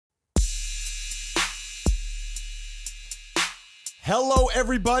Hello,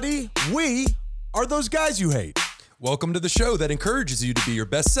 everybody. We are those guys you hate. Welcome to the show that encourages you to be your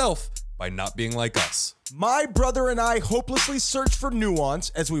best self by not being like us. My brother and I hopelessly search for nuance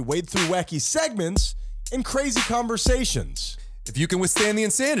as we wade through wacky segments and crazy conversations. If you can withstand the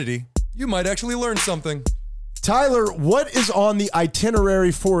insanity, you might actually learn something. Tyler, what is on the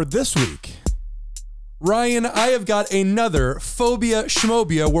itinerary for this week? Ryan, I have got another Phobia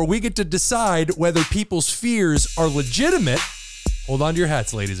Schmobia where we get to decide whether people's fears are legitimate. Hold on to your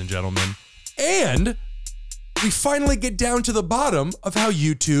hats, ladies and gentlemen. And we finally get down to the bottom of how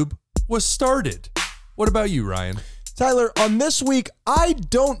YouTube was started. What about you, Ryan? Tyler, on this week, I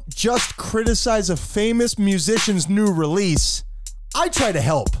don't just criticize a famous musician's new release. I try to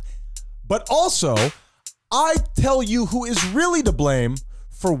help. But also, I tell you who is really to blame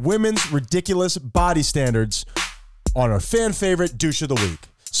for women's ridiculous body standards on our fan favorite douche of the week.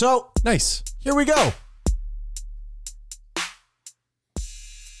 So, Nice. here we go.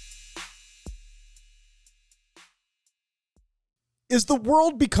 Is the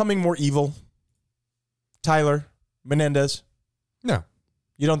world becoming more evil? Tyler Menendez? No,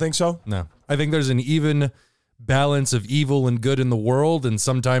 You don't think so? no. I think there's an even balance of evil and good in the world, and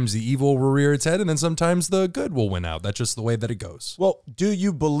sometimes the evil will rear its head, and then sometimes the good will win out. That's just the way that it goes. Well, do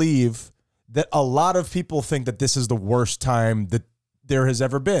you believe that a lot of people think that this is the worst time that there has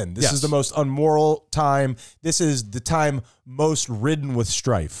ever been? This Yes. is the most unmoral time. This is the time most ridden with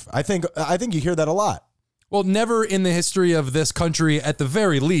strife. I think you hear that a lot. Well, never in the history of this country, at the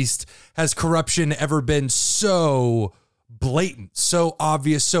very least, has corruption ever been so blatant, so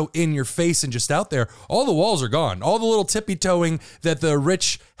obvious, so in your face and just out there. All the walls are gone. All the little tippy-toeing that the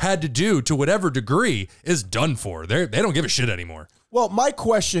rich had to do to whatever degree is done for. They don't give a shit anymore. Well, my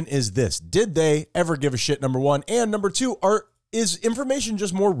question is this. Did they ever give a shit, number one? And number two, is information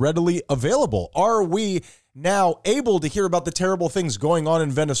just more readily available? Are we now able to hear about the terrible things going on in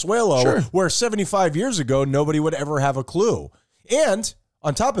Venezuela, Sure. where 75 years ago, nobody would ever have a clue? And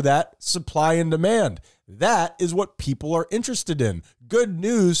on top of that, supply and demand. That is what people are interested in. Good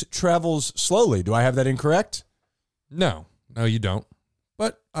news travels slowly. Do I have that incorrect? No, you don't.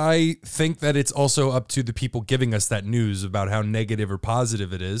 But I think that it's also up to the people giving us that news about how negative or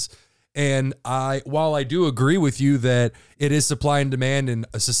positive it is. And while I do agree with you that it is supply and demand and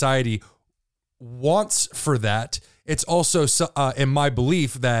a society wants for that, it's also in my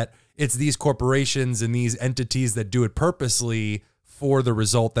belief that it's these corporations and these entities that do it purposely for the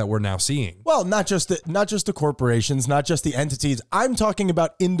result that we're now seeing. Well, not just the corporations, not just the entities. I'm talking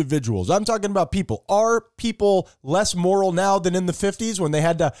about individuals. I'm talking about people. Are people less moral now than in the 50s when they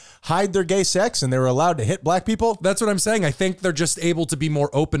had to hide their gay sex and they were allowed to hit black people? That's what I'm saying. I think they're just able to be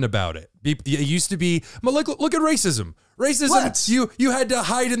more open about it. It used to be, well, look at racism. What? You had to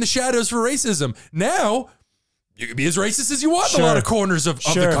hide in the shadows for racism. Now, you can be as racist as you want in a lot of corners of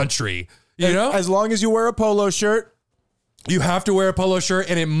the country. You know? As long as you wear a polo shirt. You have to wear a polo shirt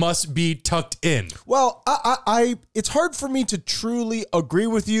and it must be tucked in. Well, it's hard for me to truly agree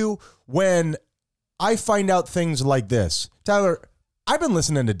with you when I find out things like this. Tyler, I've been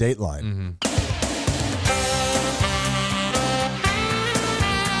listening to Dateline.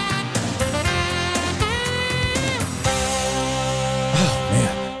 Oh,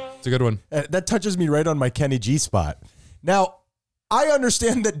 man. It's a good one. That touches me right on my Kenny G spot. Now, I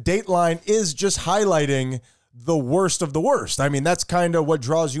understand that Dateline is just highlighting the worst of the worst. I mean, that's kind of what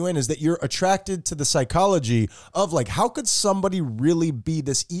draws you in, is that you're attracted to the psychology of, like, how could somebody really be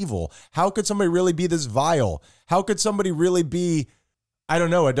this evil? How could somebody really be this vile? How could somebody really be, I don't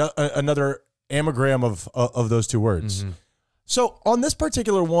know, another anagram of those two words? Mm-hmm. So on this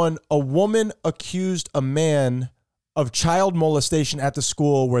particular one, a woman accused a man of child molestation at the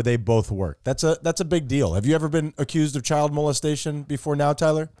school where they both work. That's a big deal. Have you ever been accused of child molestation before now,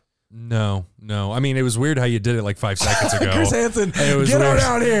 Tyler? No. I mean, it was weird how you did it like 5 seconds ago. Chris Hansen, It was get weird. on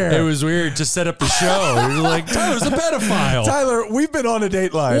out here. It was weird to set up the show. It was like, Tyler's a pedophile. Tyler, we've been on a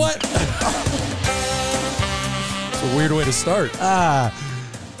Dateline. What? It's a weird way to start.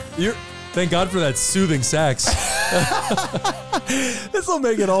 Thank God for that soothing sax. This will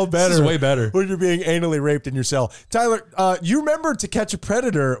make it all better. This is way better. When you're being anally raped in your cell. Tyler, you remember To Catch a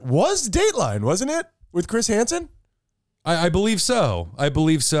Predator was Dateline, wasn't it? With Chris Hansen? I believe so.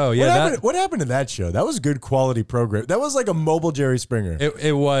 Yeah, What happened to that show? That was good quality program. That was like a mobile Jerry Springer.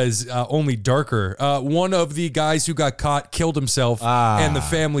 it was only darker. One of the guys who got caught killed himself, and the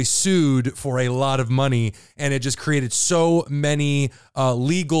family sued for a lot of money, and it just created so many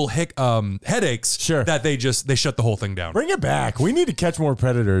legal headaches that they shut the whole thing down. Bring it back. We need to catch more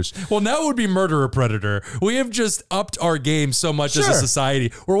predators. Well, now it would be Murder a Predator. We have just upped our game so much as a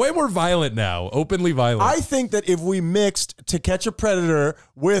society. We're way more violent now, openly violent. I think that if we mix mixed To Catch a Predator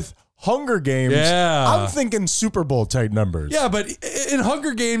with Hunger Games, Yeah. I'm thinking Super Bowl type numbers. Yeah, but in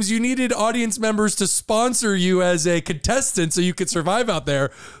Hunger Games, you needed audience members to sponsor you as a contestant so you could survive out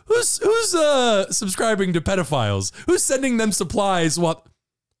there. Who's subscribing to pedophiles? Who's sending them supplies while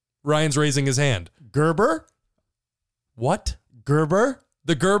Ryan's raising his hand? Gerber? What? Gerber?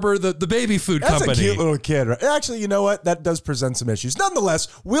 The Gerber, the baby food That's company. a cute little kid. Right? Actually, you know what? That does present some issues. Nonetheless,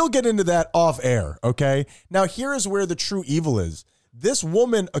 we'll get into that off air, okay? Now, here is where the true evil is. This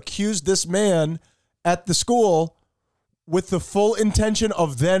woman accused this man at the school with the full intention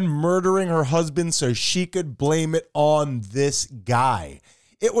of then murdering her husband so she could blame it on this guy.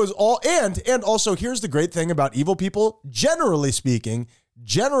 It was all, and also here's the great thing about evil people, generally speaking,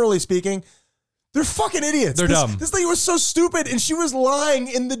 they're fucking idiots. They're dumb. This lady was so stupid, and she was lying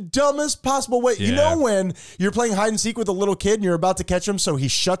in the dumbest possible way. Yeah. You know when you're playing hide and seek with a little kid and you're about to catch him, so he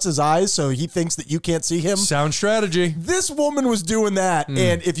shuts his eyes so he thinks that you can't see him? Sound strategy. This woman was doing that,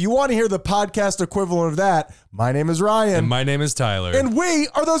 and if you want to hear the podcast equivalent of that, my name is Ryan. And my name is Tyler. And we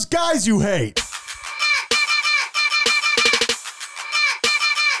are those guys you hate.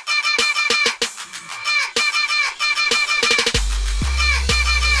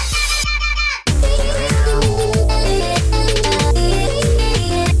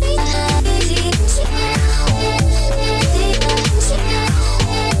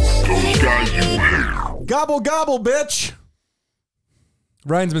 Gobble, gobble, bitch.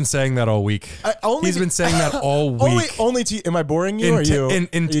 Ryan's been saying that all week. He's been saying that all week. Only to, am I boring you? Are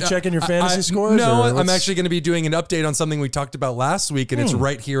you checking your fantasy scores? No, or I'm actually going to be doing an update on something we talked about last week, and it's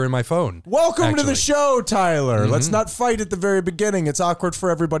right here in my phone. Welcome to the show, Tyler. Let's not fight at the very beginning. It's awkward for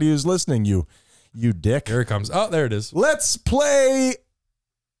everybody who's listening, you dick. Here it comes. Oh, there it is. Let's play.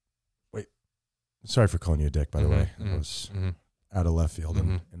 Wait. Sorry for calling you a dick, by the way. It was out of left field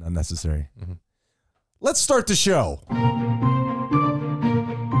and unnecessary. Let's start the show.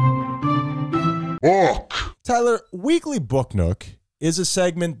 Book. Tyler, Weekly Book Nook is a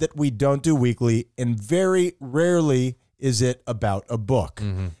segment that we don't do weekly, and very rarely is it about a book.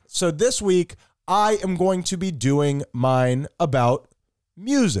 So this week, I am going to be doing mine about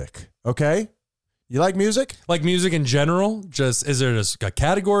music, okay? You like music? Like music in general? Just is there a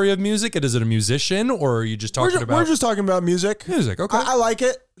category of music? Is it a musician, or are you just talking about We're just talking about music. music? Okay. I like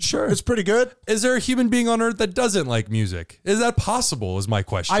it. Sure. It's pretty good. Is there a human being on earth that doesn't like music? Is that possible? Is my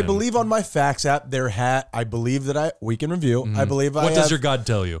question. I believe on my facts app I believe that we can review. I believe What does your God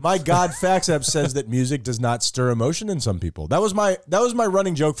tell you? My God facts app says that music does not stir emotion in some people. That was my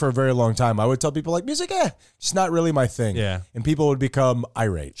running joke for a very long time. I would tell people like music, it's not really my thing. Yeah. And people would become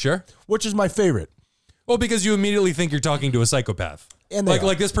irate. Sure. Which is my favorite. Well, because you immediately think you're talking to a psychopath. And they are.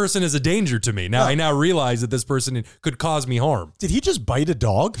 like this person is a danger to me. Now I now realize that this person could cause me harm. Did he just bite a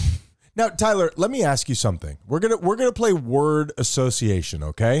dog? Now, Tyler, let me ask you something. We're gonna play word association,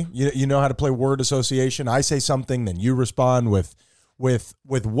 okay? You know how to play word association. I say something, then you respond with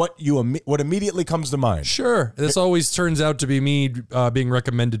what immediately comes to mind. Sure. This always turns out to be me being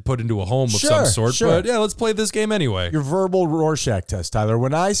recommended put into a home of some sort. Sure. But yeah, let's play this game anyway. Your verbal Rorschach test, Tyler.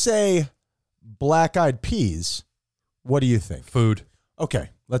 When I say black-eyed peas, what do you think? Food. Okay,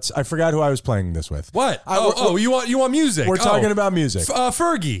 I forgot who I was playing this with. What? You want music? We're talking about music.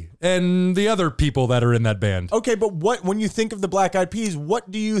 Fergie and the other people that are in that band. Okay, but when you think of the Black Eyed Peas,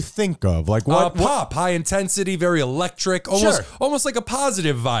 what do you think of? Like what? Pop, high intensity, very electric, almost like a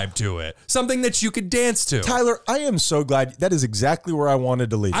positive vibe to it. Something that you could dance to. Tyler, I am so glad. That is exactly where I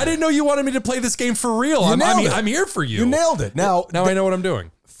wanted to leave. I didn't know you wanted me to play this game for real. I'm here for you. You nailed it. Now I know what I'm doing.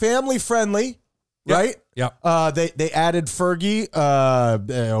 Family friendly. Right? Yeah. They added Fergie,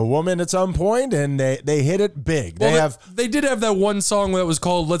 a woman at some point, and they hit it big. They did have that one song that was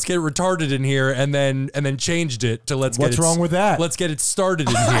called "Let's Get Retarded in Here," and then changed it to What's wrong with that? Let's get it started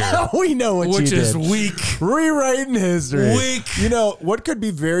in here. We know what which you is did. weak. Rewriting history. Weak. You know what could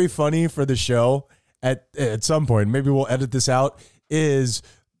be very funny for the show at some point? Maybe we'll edit this out. Is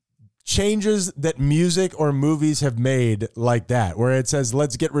changes that music or movies have made like that, where it says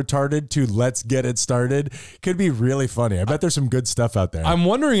 "Let's get retarded" to "Let's get it started," could be really funny. I bet there's some good stuff out there. I'm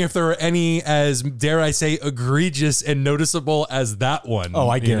wondering if there are any as, dare I say, egregious and noticeable as that one. Oh,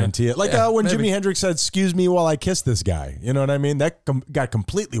 I guarantee it. Like when maybe. Jimi Hendrix said, "Excuse me while I kiss this guy." You know what I mean? That got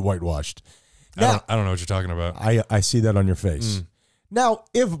completely whitewashed. Now, I don't know what you're talking about. I see that on your face. Now,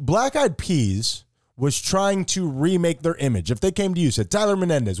 if Black Eyed Peas was trying to remake their image, if they came to you and said, Tyler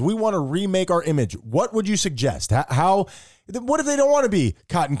Menendez, we want to remake our image, what would you suggest? What if they don't want to be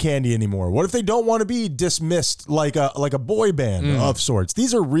Cotton Candy anymore? What if they don't want to be dismissed like a boy band of sorts?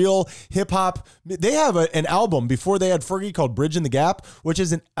 These are real hip hop. They have an album before they had Fergie called Bridge in the Gap, which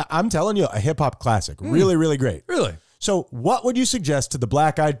is I'm telling you, a hip hop classic. Really, really great. Really? So what would you suggest to the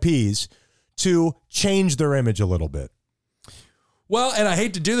Black Eyed Peas to change their image a little bit? Well, and I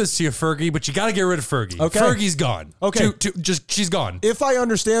hate to do this to you, Fergie, but you got to get rid of Fergie. Okay. Fergie's gone. Okay. She's gone. If I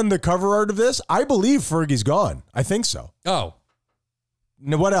understand the cover art of this, I believe Fergie's gone. I think so. Oh.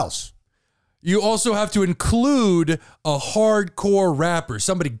 Now, what else? You also have to include a hardcore rapper,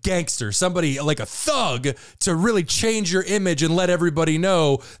 somebody gangster, somebody like a thug to really change your image and let everybody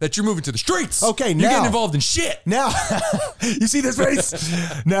know that you're moving to the streets. Okay, you're now getting involved in shit. Now, you see this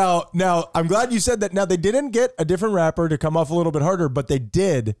face? Now, I'm glad you said that. Now, they didn't get a different rapper to come off a little bit harder, but they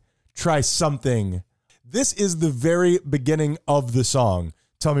did try something. This is the very beginning of the song.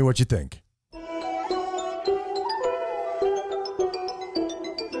 Tell me what you think.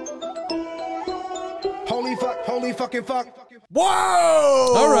 Holy fucking fuck.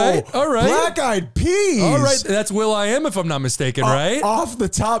 Whoa! All right. Black Eyed Peas. All right, that's Will.i.am if I'm not mistaken, right? Off the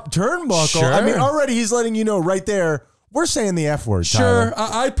top turnbuckle. Sure. I mean, already he's letting you know right there, we're saying the F word, Sure. Tyler.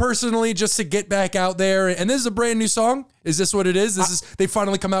 I personally, just to get back out there, and this is a brand new song. Is this what it is? They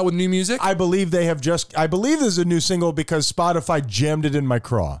finally come out with new music? I believe this is a new single because Spotify jammed it in my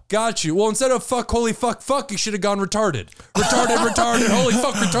craw. Got you. Well, instead of fuck, holy fuck, you should have gone retarded. Retarded, holy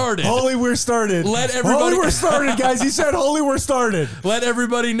fuck, retarded. Holy, we're started. Holy, we're started, guys. He said, holy, we're started. Let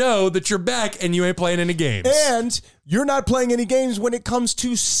everybody know that you're back and you ain't playing any games. And you're not playing any games when it comes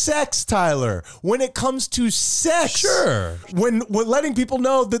to sex, Tyler. When it comes to sex. Sure. When letting people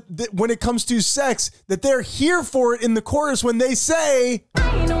know that when it comes to sex, that they're here for it in the chorus when they say,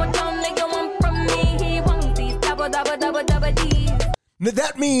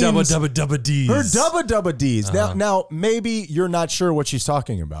 that means Dubba D's. her Dubba D's. Now, maybe you're not sure what she's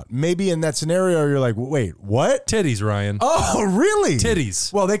talking about. Maybe in that scenario, you're like, wait, what? Titties, Ryan. Oh, really?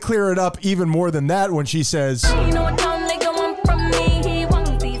 Titties. Well, they clear it up even more than that when she says, you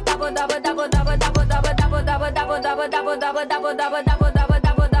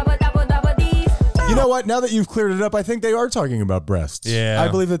know what? Now that you've cleared it up, I think they are talking about breasts. Yeah. I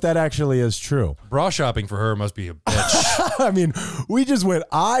believe that actually is true. Bra shopping for her must be a bitch. I mean, we just went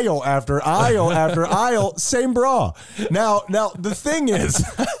aisle after aisle after aisle, same bra. Now the thing is,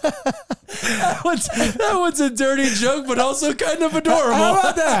 that one's a dirty joke, but also kind of adorable. how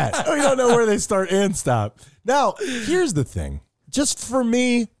about that? We don't know where they start and stop. Now, here's the thing. Just for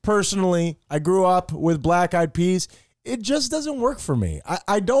me personally, I grew up with Black Eyed Peas. It just doesn't work for me.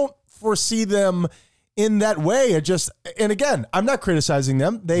 I don't foresee them in that way. And again, I'm not criticizing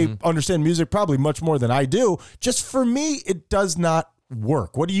them. They understand music probably much more than I do. Just for me, it does not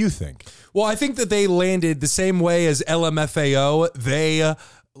work. What do you think? Well, I think that they landed the same way as LMFAO. They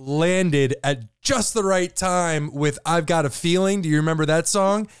landed at just the right time with I've Got a Feeling. Do you remember that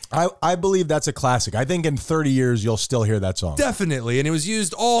song? I believe that's a classic. I think in 30 years, you'll still hear that song. Definitely. And it was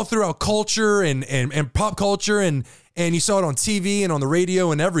used all throughout culture and pop culture. And you saw it on TV and on the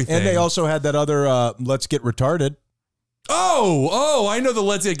radio and everything. And they also had that other Let's Get Retarded. Oh, I know the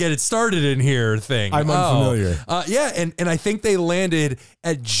Let's Get It Started in here thing. I'm unfamiliar. Yeah, and I think they landed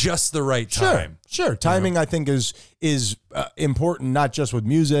at just the right time. Sure. Timing, I think, is important, not just with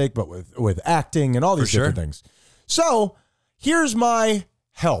music, but with acting and all these different things. So here's my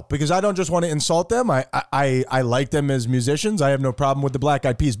help, because I don't just want to insult them. I like them as musicians. I have no problem with the Black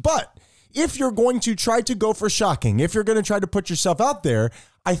Eyed Peas. But if you're going to try to go for shocking, if you're going to try to put yourself out there,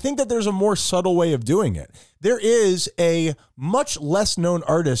 I think that there's a more subtle way of doing it. There is a much less known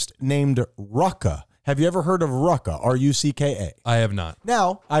artist named Rucka. Have you ever heard of Rucka? Rucka? I have not.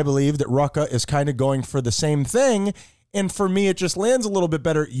 Now, I believe that Rucka is kind of going for the same thing. And for me, it just lands a little bit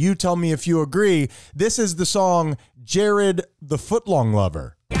better. You tell me if you agree. This is the song Jared the Footlong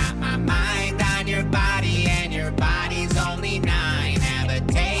Lover. Got my mind on your body and your body's only 9. Have a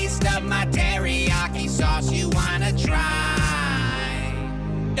taste of my teriyaki sauce you wanna try.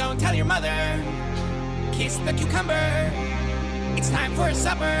 Don't tell your mother. Kiss the cucumber. It's time for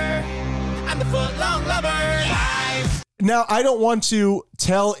supper. I'm the footlong lover. Now, I don't want to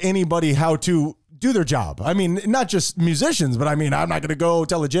tell anybody how to do their job. I mean, not just musicians, but I mean, I'm not going to go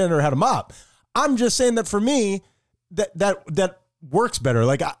tell a janitor how to mop. I'm just saying that for me, that works better.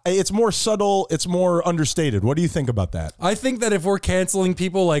 Like, it's more subtle. It's more understated. What do you think about that? I think that if we're canceling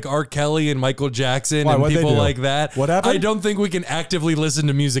people like R. Kelly and Michael Jackson Why, and what'd they people do? like that, What happened? I don't think we can actively listen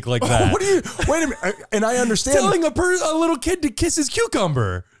to music like that. What do you, wait a minute. And I understand. Telling a little kid to kiss his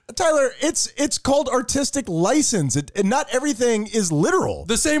cucumber. Tyler, it's called artistic license. And not everything is literal.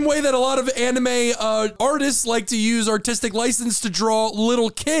 The same way that a lot of anime artists like to use artistic license to draw little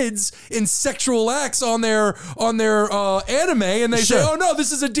kids in sexual acts on their anime, and they say, Sure. "Oh no,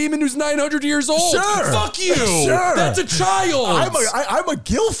 this is a demon who's 900 years old." Sure. Fuck you. Sure. That's a child. I'm a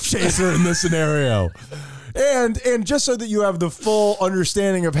gilf chaser in this scenario. And just so that you have the full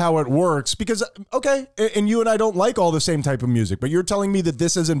understanding of how it works, because, okay, and you and I don't like all the same type of music, but you're telling me that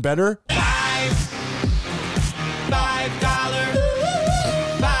this isn't better? $5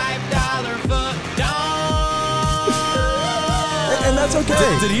 foot dong. And that's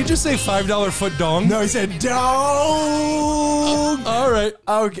okay. Did he just say $5 foot dong? No, he said dong. All right.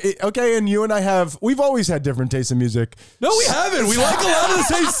 Okay, and you and I we've always had different tastes in music. No, we haven't. We like a lot of the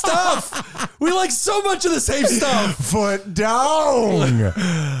same stuff. We like so much of the same stuff. Foot dong.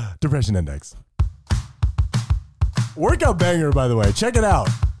 Depression Index. Workout banger, by the way. Check it out.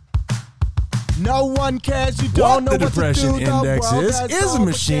 No one cares. You don't know What the what Depression to do. The Index world is has a all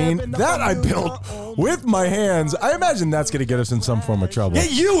machine but that I Kevin built Hart. with my hands. I imagine that's going to get us in some form of trouble.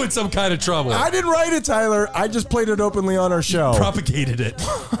 Get you in some kind of trouble. I didn't write it, Tyler. I just played it openly on our show. Propagated it.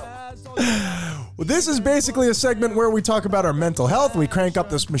 Well, this is basically a segment where we talk about our mental health. We crank up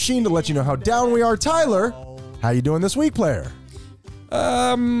this machine to let you know how down we are. Tyler, how you doing this week, player?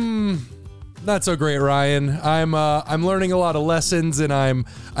 Not so great, Ryan. I'm learning a lot of lessons and I'm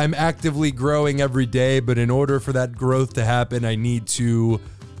actively growing every day, but in order for that growth to happen, I need to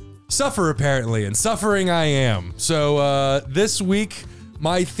suffer, apparently, and suffering I am. So this week,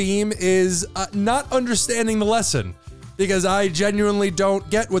 my theme is not understanding the lesson, because I genuinely don't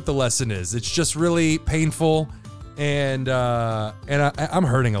get what the lesson is. It's just really painful, and I'm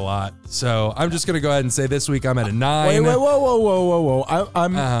hurting a lot. So I'm just gonna go ahead and say this week I'm at a 9. Wait, whoa.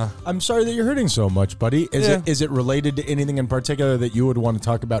 I'm sorry that you're hurting so much, buddy. Is it related to anything in particular that you would want to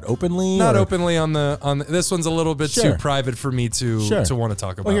talk about openly? Not or? openly on the. This one's a little bit Sure. too private for me to want to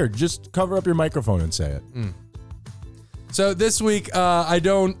talk about. Well, here, just cover up your microphone and say it. So this week, I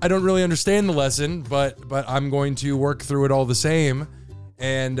don't really understand the lesson, but I'm going to work through it all the same.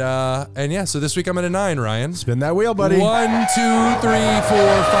 And yeah, so this week I'm at a 9, Ryan. Spin that wheel, buddy. 1, 2, 3, 4,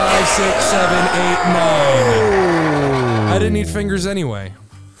 5, 6, 7, 8, 9. I didn't need fingers anyway.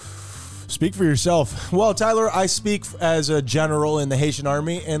 Speak for yourself. Well, Tyler, I speak as a general in the Haitian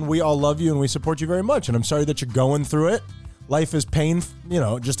army, and we all love you and we support you very much. And I'm sorry that you're going through it. Life is pain,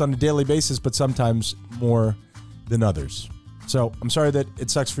 just on a daily basis, but sometimes more than others. So I'm sorry that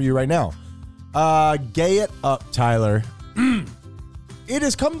it sucks for you right now. Gay it up, Tyler. It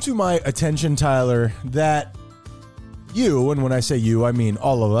has come to my attention, Tyler, that you, and when I say you, I mean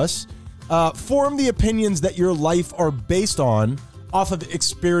all of us, form the opinions that your life are based on off of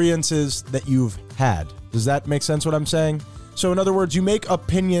experiences that you've had. Does that make sense what I'm saying? So in other words, you make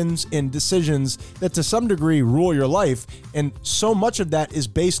opinions and decisions that to some degree rule your life, and so much of that is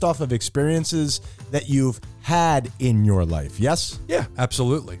based off of experiences that you've had in your life. Yes? Yeah,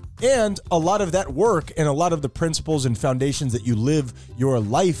 absolutely. And a lot of that work and a lot of the principles and foundations that you live your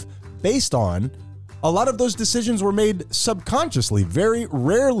life based on, a lot of those decisions were made subconsciously. Very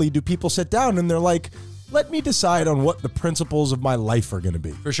rarely do people sit down and they're like, let me decide on what the principles of my life are going to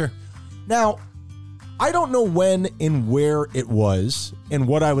be. For sure. Now, I don't know when and where it was and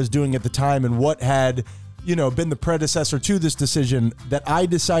what I was doing at the time and what had, been the predecessor to this decision that I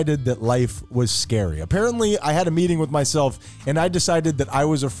decided that life was scary. Apparently, I had a meeting with myself and I decided that I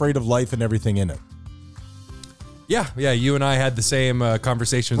was afraid of life and everything in it. Yeah, you and I had the same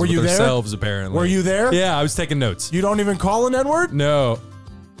conversations with ourselves, apparently. Were you there? Yeah, I was taking notes. You don't even call an N-word? No,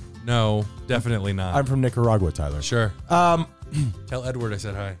 definitely not. I'm from Nicaragua, Tyler. Sure. Tell Edward I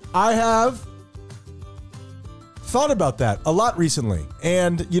said hi. I have thought about that a lot recently.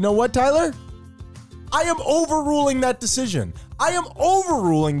 And you know what, Tyler? I am overruling that decision. I am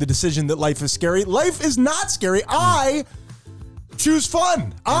overruling the decision that life is scary. Life is not scary. I choose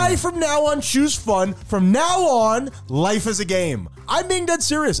fun. I, from now on, choose fun. From now on, life is a game. I'm being dead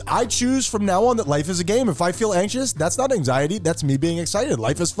serious. I choose from now on that life is a game. If I feel anxious, that's not anxiety. That's me being excited.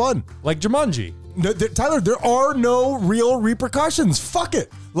 Life is fun. Like Jumanji. No, Tyler, there are no real repercussions. Fuck it.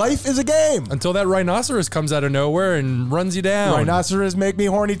 Life is a game. Until that rhinoceros comes out of nowhere and runs you down. Rhinoceros make me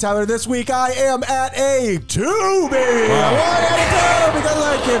horny, Tyler. This week I am at a 2, baby. Wow. 1 out of 2 because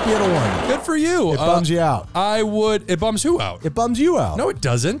I can't be at a 1. Good for you. It bums you out. It bums who out? It bums you out. No, it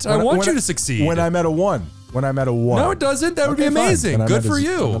doesn't. I want you to succeed. When I'm at a 1. No, it doesn't. That would be Okay, fine. amazing. Then I'm Good at a for z-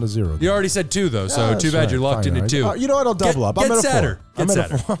 you. I'm at a 0. You already said 2, though, so That's too bad right. you're locked Fine, into all right. 2. You know what? I'll double up. I'm Get at a 4. sadder. I'm Get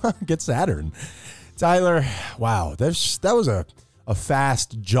at a 4. Get Saturn. Tyler, wow. That was a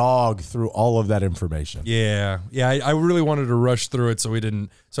fast jog through all of that information. Yeah. I really wanted to rush through it so I didn't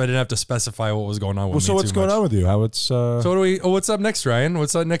have to specify what was going on with me. So what's going on with you? How it's So what's up next, Ryan?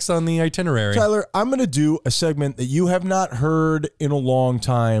 What's up next on the itinerary? Tyler, I'm going to do a segment that you have not heard in a long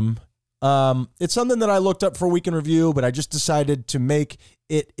time. It's something that I looked up for Week in Review, but I just decided to make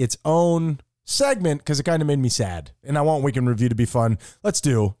it its own segment because it kind of made me sad. And I want Week in Review to be fun. Let's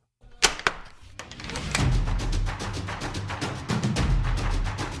do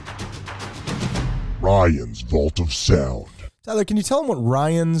Ryan's Vault of Sound. Tyler, can you tell him what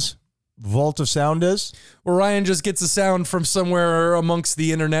Ryan's Vault of Sound is? Well, Ryan just gets a sound from somewhere amongst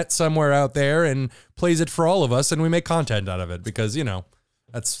the internet, somewhere out there, and plays it for all of us, and we make content out of it because, you know,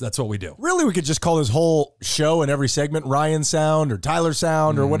 that's what we do. Really, we could just call this whole show and every segment Ryan Sound or Tyler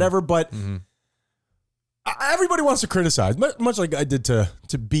Sound or whatever, but everybody wants to criticize, much like I did to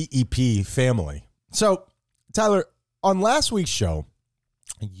BEP family. So, Tyler, on last week's show,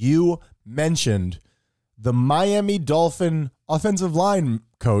 you mentioned the Miami Dolphin offensive line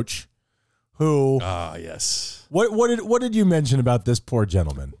coach who... yes. What did you mention about this poor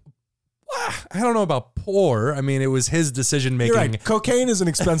gentleman? I don't know about poor. I mean, it was his decision making. You're right. Cocaine is an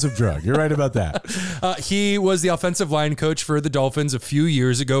expensive drug. You're right about that. He was the offensive line coach for the Dolphins a few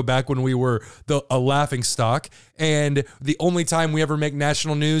years ago, back when we were a laughing stock. And the only time we ever make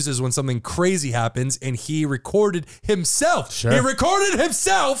national news is when something crazy happens, and he recorded himself. Sure. He recorded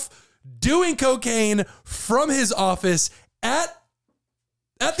himself doing cocaine from his office at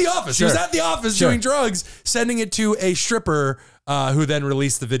the office. Sure. He was at the office doing drugs, sending it to a stripper who then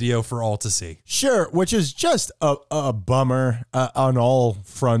released the video for all to see. Sure, which is just a bummer on all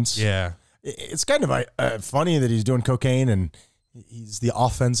fronts. Yeah. It's kind of funny that he's doing cocaine and he's the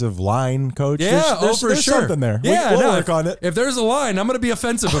offensive line coach. Yeah, there's for sure. something there. Yeah, we'll work on it. If there's a line, I'm going to be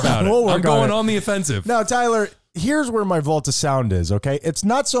offensive about it. We'll work I'm going on it. on the offensive. Now, Tyler, here's where my Vault of Sound is, okay? It's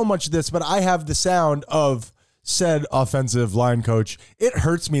not so much this, but I have the sound of said offensive line coach. It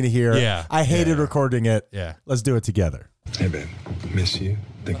hurts me to hear. Yeah. I hated recording it. Yeah. Let's do it together. Hey, babe. Miss you.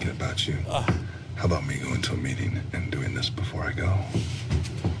 Thinking about you. How about me going to a meeting and doing this before I go?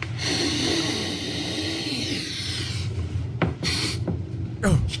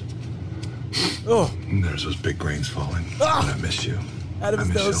 Oh, There's those big grains falling. I miss you. Out of I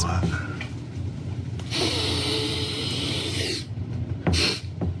his miss nose. you a lot.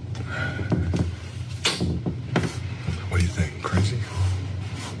 What do you think? Crazy?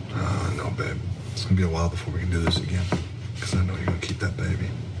 No, babe. It's gonna be a while before we can do this again. Because I know you're gonna keep that baby.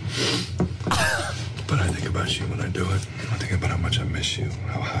 But I think about you when I do it. I think about how much I miss you,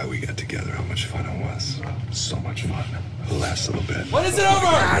 how high we got together, how much fun it was. So much fun. The last little bit. When is it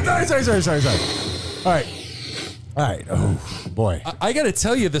over? Sorry. All right. Oh, boy. I got to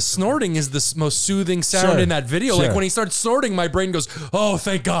tell you, the snorting is the most soothing sound Sure, in that video. sure. Like when he starts snorting, my brain goes, oh,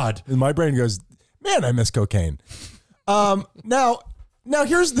 thank God. And my brain goes, man, I miss cocaine. Now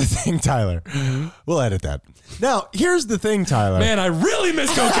here's the thing, Tyler. We'll edit that. Now, here's the thing, Tyler. Man, I really miss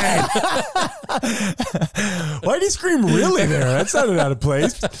cocaine. Why'd he scream really there? That sounded out of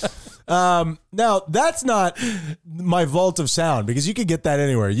place. Now, that's not my Vault of Sound because you can get that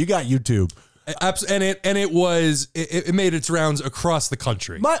anywhere. You got YouTube. And it made its rounds across the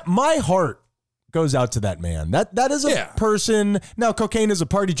country. My heart goes out to that man. That is a person. Now, cocaine is a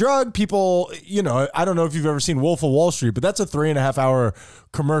party drug. People, I don't know if you've ever seen Wolf of Wall Street, but that's a 3.5 hour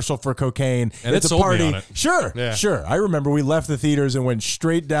commercial for cocaine. And it's it a sold party. me on it. Sure, Yeah. sure. I remember we left the theaters and went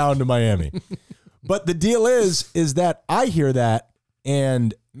straight down to Miami. But the deal is that I hear that,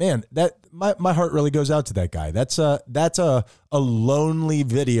 and man, that my heart really goes out to that guy. That's a lonely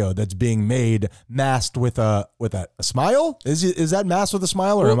video that's being made masked with a smile. Is that masked with a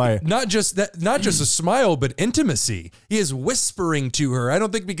smile, or am I not just a smile, but intimacy? He is whispering to her. I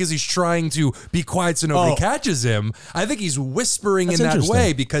don't think because he's trying to be quiet so nobody catches him. I think he's whispering That's in that interesting.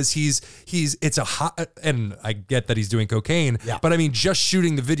 way because it's a high, and I get that he's doing cocaine, but I mean, just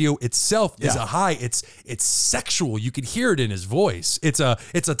shooting the video itself is a high. It's sexual. You can hear it in his voice. It's a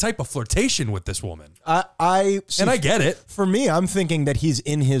type of flirtation with this woman. I get it. For me, I'm thinking that he's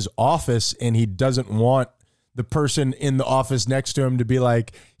in his office and he doesn't want the person in the office next to him to be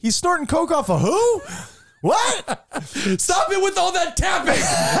like, he's snorting coke off of who? What? Stop it with all that tapping.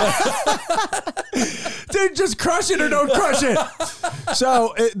 Dude, just crush it or don't crush it.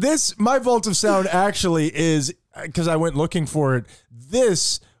 So my Vault of Sound actually is, because I went looking for it,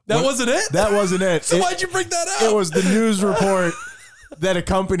 That wasn't it? That wasn't it. So why'd you bring that up? It was the news report that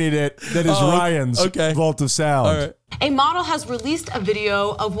accompanied it that is Ryan's Vault of Sound. All right. A model has released a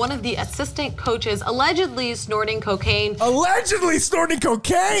video of one of the assistant coaches allegedly snorting cocaine. Allegedly snorting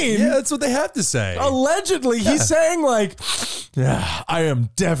cocaine? Yeah, that's what they have to say. Allegedly. He's saying like, yeah, I am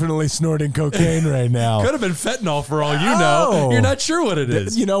definitely snorting cocaine right now. Could have been fentanyl for all you know. You're not sure what it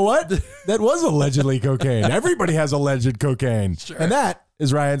is. You know what? That was allegedly cocaine. Everybody has alleged cocaine. Sure. And that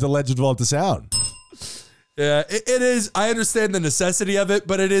is Ryan's alleged Vault of Sound. Yeah, it is. I understand the necessity of it,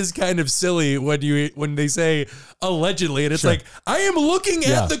 but it is kind of silly when they say allegedly, and it's like, I am looking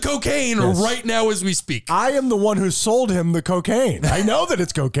at the cocaine right now as we speak. I am the one who sold him the cocaine. I know that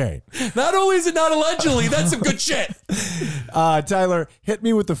it's cocaine. Not only is it not allegedly, that's some good shit. Tyler, hit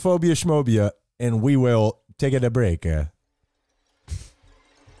me with the phobia schmobia and we will take it a break.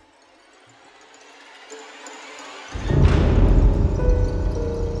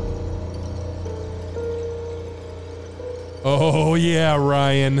 Oh, yeah,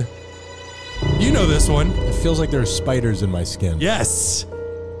 Ryan. You know this one. It feels like there are spiders in my skin. Yes.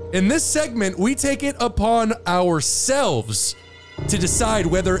 In this segment, we take it upon ourselves to decide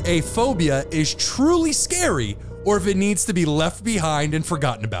whether a phobia is truly scary or if it needs to be left behind and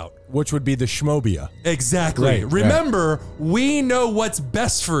forgotten about. Which would be the schmobia. Exactly. Right, Remember, we know what's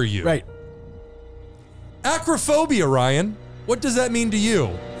best for you. Right. Acrophobia, Ryan. What does that mean to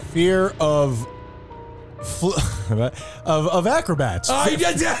you? Fear of of acrobats.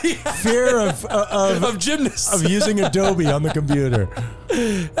 Fear of gymnasts. of using Adobe on the computer.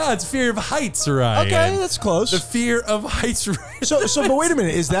 No, it's fear of heights, Ryan. Okay, that's close. The fear of heights. But wait a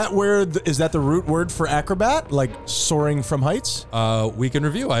minute. Is that is that the root word for acrobat? Like soaring from heights? We can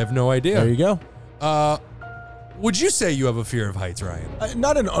review. I have no idea. There you go. Would you say you have a fear of heights, Ryan?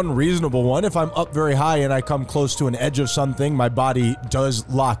 Not an unreasonable one. If I'm up very high and I come close to an edge of something, my body does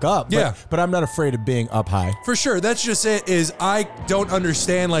lock up. Yeah. But I'm not afraid of being up high. For sure. That's just it, is I don't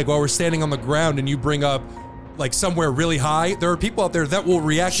understand, like, while we're standing on the ground and you bring up, like, somewhere really high, there are people out there that will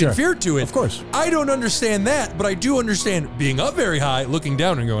react in fear to it. Of course. I don't understand that, but I do understand being up very high, looking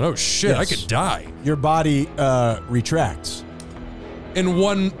down and going, oh, shit, I could die. Your body retracts. In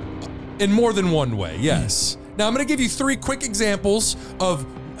more than one way, yes. Now, I'm going to give you 3 quick examples of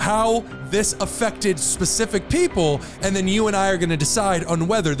how this affected specific people, and then you and I are going to decide on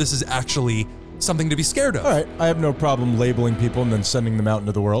whether this is actually something to be scared of. All right. I have no problem labeling people and then sending them out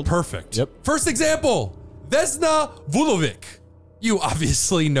into the world. Perfect. Yep. First example, Vesna Vulovic. You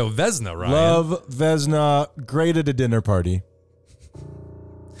obviously know Vesna, Ryan. Love Vesna. Great at a dinner party.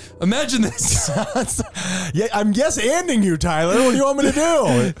 Imagine this. Yeah, I'm yes-anding you, Tyler. What do you want me to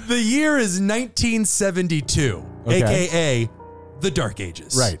do? The year is 1972, a.k.a. the Dark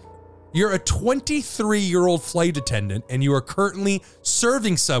Ages. Right. You're a 23-year-old flight attendant, and you are currently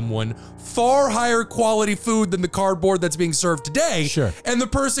serving someone far higher quality food than the cardboard that's being served today. Sure. And the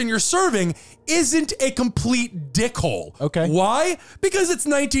person you're serving isn't a complete dickhole. Okay. Why? Because it's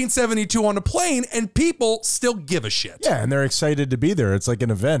 1972 on a plane, and people still give a shit. Yeah, and they're excited to be there. It's like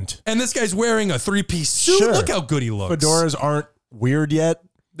an event. And this guy's wearing a 3-piece suit. Sure. Look how good he looks. Fedoras aren't weird yet.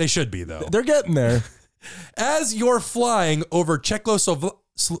 They should be, though. They're getting there. As you're flying over Czechoslovakia,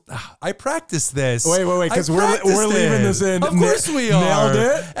 I practiced this. Wait, because we're leaving this in. Of course we are. Nailed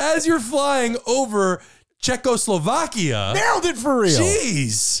it. As you're flying over Czechoslovakia. Nailed it for real.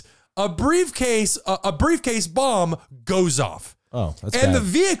 Jeez. A briefcase bomb goes off. Oh, that's And bad. the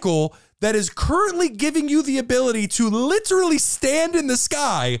vehicle that is currently giving you the ability to literally stand in the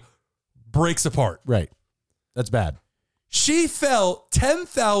sky breaks apart. Right. That's bad. She fell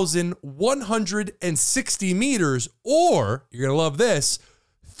 10,160 meters, or, you're going to love this,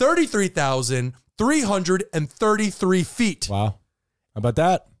 33,333 feet. Wow. How about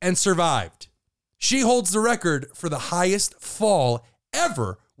that? And survived. She holds the record for the highest fall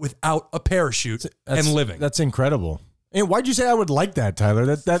ever without a parachute and living. That's incredible. And why'd you say I would like that, Tyler?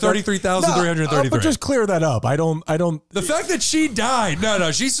 That 33,333. But just clear that up. I don't. The fact that she died, no,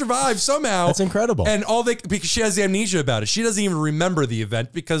 she survived somehow. That's incredible. And because she has amnesia about it. She doesn't even remember the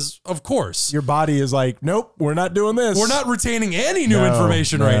event because, of course, your body is like, nope, we're not doing this. we're not retaining any new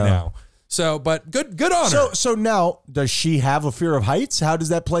information right now. So, but good on her. So now, does she have a fear of heights? How does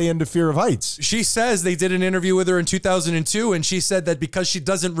that play into fear of heights? She says they did an interview with her in 2002, and she said that because she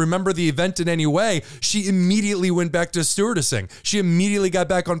doesn't remember the event in any way, she immediately went back to stewardessing. She immediately got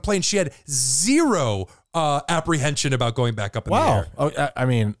back on plane. She had zero apprehension about going back up in the air. Oh, I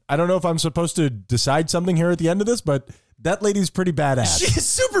mean, I don't know if I'm supposed to decide something here at the end of this, but that lady's pretty badass. She's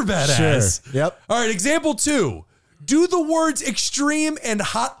super badass. Sure. Yep. All right, example 2. Do the words extreme and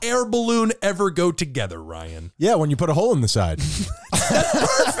hot air balloon ever go together, Ryan? Yeah, when you put a hole in the side.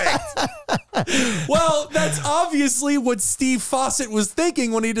 Perfect. Well, that's obviously what Steve Fossett was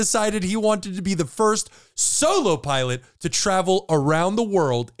thinking when he decided he wanted to be the first solo pilot to travel around the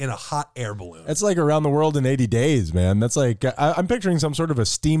world in a hot air balloon. That's like around the world in 80 days, man. That's like, I'm picturing some sort of a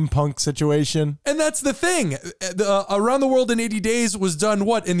steampunk situation. And that's the thing. Around the World in 80 Days was done,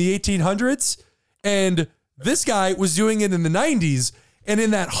 in the 1800s? And this guy was doing it in the 90s. And in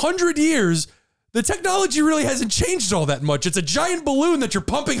that 100 years, the technology really hasn't changed all that much. It's a giant balloon that you're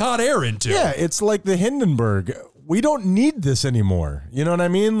pumping hot air into. Yeah, it's like the Hindenburg. We don't need this anymore. You know what I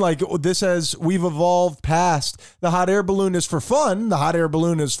mean? Like we've evolved past. The hot air balloon is for fun. The hot air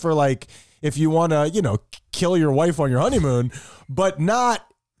balloon is for like, if you want to, kill your wife on your honeymoon, but not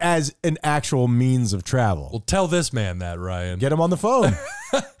as an actual means of travel. Well, tell this man that, Ryan. Get him on the phone.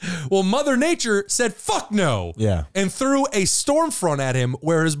 Well, Mother Nature said, fuck no. Yeah. And threw a storm front at him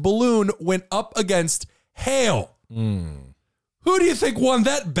where his balloon went up against hail. Who do you think won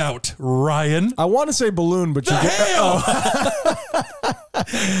that bout, Ryan? I want to say balloon, but The hail!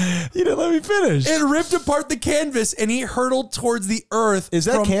 You didn't let me finish. It ripped apart the canvas and he hurtled towards the earth. Is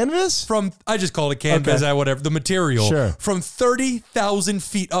that canvas? I just call it canvas, Okay. whatever, the material. Sure. From 30,000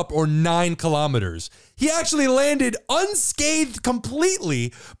 feet up or 9 kilometers. He actually landed unscathed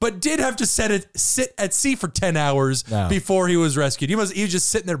completely, but did have to sit at sea for 10 hours No. before he was rescued. He was just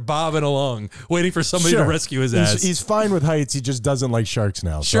sitting there bobbing along, waiting for somebody to rescue his ass. He's fine with heights. He just doesn't like sharks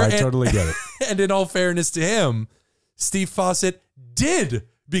now. So Sure, I and- totally get it. And in all fairness to him, Steve Fawcett did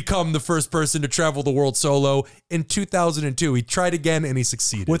become the first person to travel the world solo in 2002. He tried again and he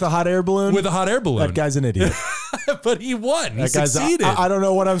succeeded. With a hot air balloon? With a hot air balloon. That guy's an idiot. But he won. He That guy's, succeeded. I don't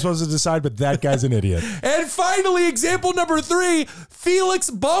know what I'm supposed to decide, but that guy's an idiot. And finally, example number 3, Felix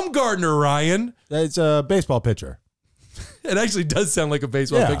Baumgartner, Ryan. It's a baseball pitcher. It actually does sound like a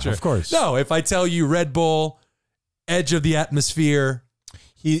baseball Yeah, picture. of course. No, if I tell you Red Bull, Edge of the Atmosphere,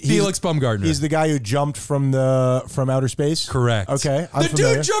 He's Felix Baumgartner. He's the guy who jumped from outer space? Correct. Okay, I'm the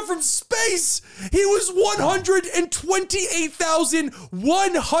familiar. dude jumped from space. He was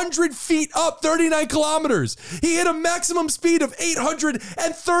 128,100 feet up, 39 kilometers. He hit a maximum speed of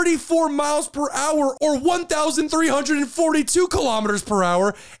 834 miles per hour or 1,342 kilometers per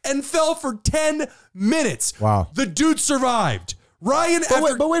hour and fell for 10 minutes. Wow. The dude survived. Ryan,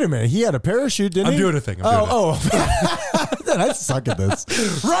 But wait a minute. He had a parachute, didn't I'm he? doing a thing. Oh. I suck at this.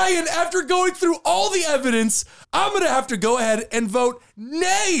 Ryan, after going through all the evidence, I'm going to have to go ahead and vote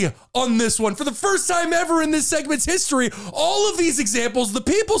nay on this one. For the first time ever in this segment's history, all of these examples, the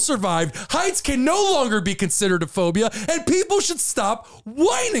people survived. Heights can no longer be considered a phobia, and people should stop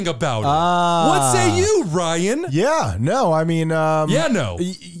whining about it. What say you, Ryan? Yeah, no, I mean... Yeah, no.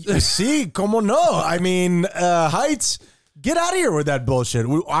 See, como no? I mean, heights... Get out of here with that bullshit.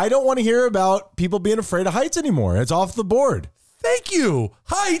 I don't want to hear about people being afraid of heights anymore. It's off the board. Thank you.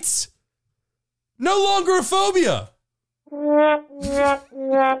 Heights, no longer a phobia. And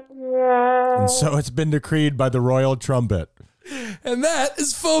so it's been decreed by the royal trumpet. And that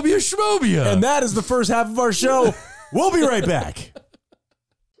is Phobia Schmobia. And that is the first half of our show. We'll be right back.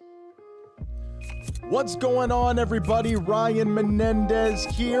 What's going on, everybody? Ryan Menendez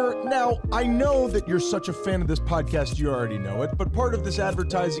here. Now, I know that you're such a fan of this podcast, you already know it, but part of this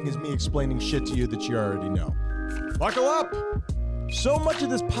advertising is me explaining shit to you that you already know. Buckle up! So much of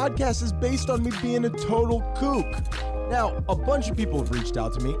this podcast is based on me being a total kook. Now, a bunch of people have reached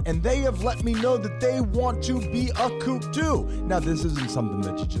out to me, and they have let me know that they want to be a kook too. Now, this isn't something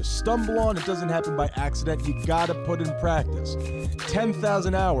that you just stumble on. It doesn't happen by accident. You gotta put in practice.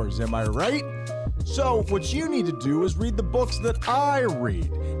 10,000 hours, am I right? So what you need to do is read the books that I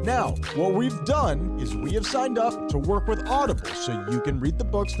read. Now, what we've done is we have signed up to work with Audible so you can read the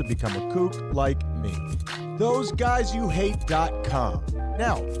books to become a kook like me. ThoseGuysYouHate.com.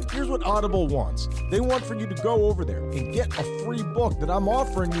 Now, here's what Audible wants. They want for you to go over there and get a free book that I'm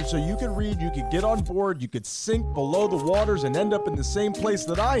offering you so you can read, you could get on board, you could sink below the waters and end up in the same place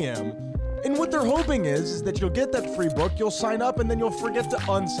that I am. And what they're hoping is that you'll get that free book, you'll sign up, and then you'll forget to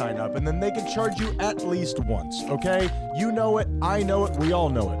unsign up, and then they can charge you at least once, okay? You know it, I know it, we all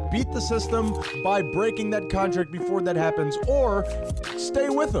know it. Beat the system by breaking that contract before that happens, or stay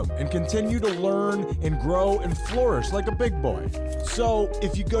with them and continue to learn and grow and flourish like a big boy. So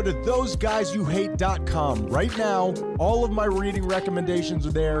if you go to ThoseGuysYouHate.com right now, all of my reading recommendations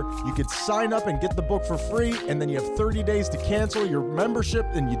are there. You could sign up and get the book for free, and then you have 30 days to cancel your membership,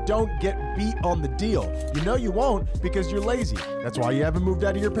 and you don't get beat on the deal. You know you won't because you're lazy. That's why you haven't moved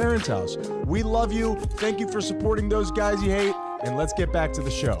out of your parents' house. We love you. Thank you for supporting Those Guys You Hate, and let's get back to the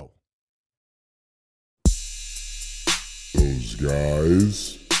show. Those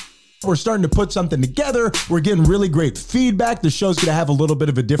guys. We're starting to put something together. We're getting really great feedback. The show's going to have a little bit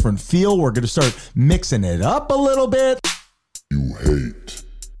of a different feel. We're going to start mixing it up a little bit. You hate.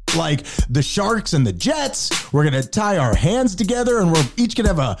 Like the Sharks and the Jets, we're gonna tie our hands together, and we're each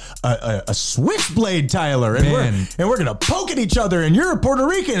gonna have a switchblade, Tyler, and we're gonna poke at each other. And you're a Puerto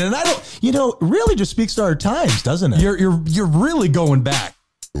Rican, and I don't, it really just speaks to our times, doesn't it? You're really going back.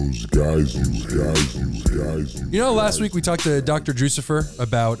 Those guys, you You know, last week we talked to Dr. Drusifer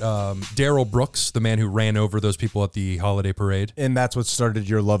about Daryl Brooks, the man who ran over those people at the holiday parade. And that's what started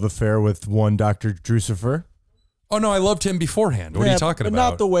your love affair with one Dr. Drusifer. Oh, no, I loved him beforehand. What are you talking but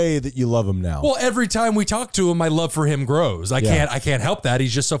about? not the way that you love him now. Well, every time we talk to him, my love for him grows. I can't help that.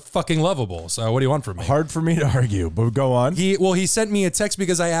 He's just so fucking lovable. So what do you want from me? Hard for me to argue, but go on. He sent me a text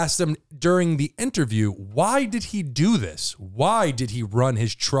because I asked him during the interview, why did he do this? Why did he run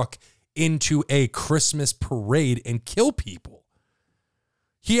his truck into a Christmas parade and kill people?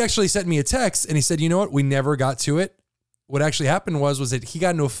 He actually sent me a text and he said, you know what? We never got to it. What actually happened was that he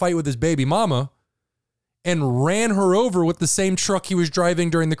got into a fight with his baby mama and ran her over with the same truck he was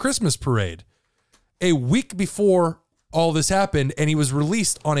driving during the Christmas parade. A week before all this happened, and he was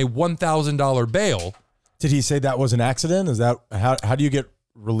released on a $1,000 bail. Did he say that was an accident? Is that how do you get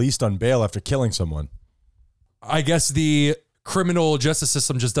released on bail after killing someone? I guess the criminal justice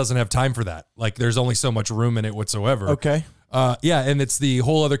system just doesn't have time for that. Like, there's only so much room in it whatsoever. Okay. Yeah, and it's the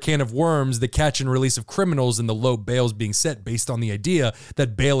whole other can of worms, the catch and release of criminals and the low bails being set based on the idea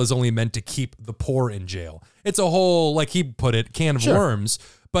that bail is only meant to keep the poor in jail. It's a whole, like he put it, can of worms.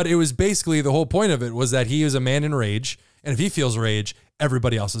 But it was basically the whole point of it was that he is a man in rage, and if he feels rage,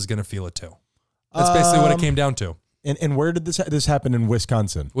 everybody else is going to feel it too. That's basically what it came down to. And where did this happen in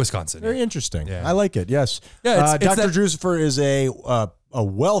Wisconsin? Wisconsin. Very interesting. Yeah. I like it. Yes. Yeah, it's Dr. that- Drusifer is a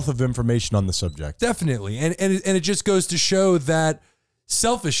wealth of information on the subject. Definitely. And it just goes to show that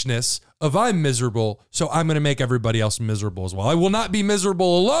selfishness of I'm miserable, so I'm going to make everybody else miserable as well. I will not be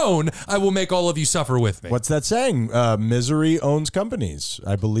miserable alone. I will make all of you suffer with me. What's that saying? Misery owns companies.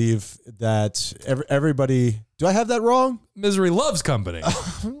 I believe that everybody. Do I have that wrong? Misery loves company.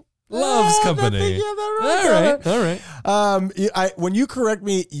 Loves company. All right. When you correct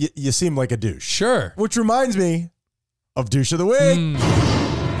me, you seem like a douche. Sure. Which reminds me of Douche of the Week.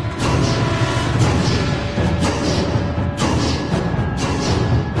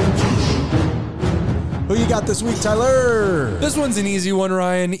 Who you got this week, Tyler? This one's an easy one,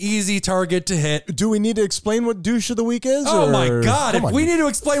 Ryan. Easy target to hit. Do we need to explain what Douche of the Week is? Oh my God. Come If on, we need to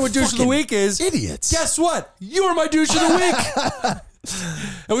explain what douche of the week is, idiots. guess what? You are my douche of the week.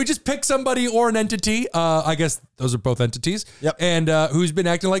 And we just pick somebody or an entity. I guess those are both entities. Yep. And who's been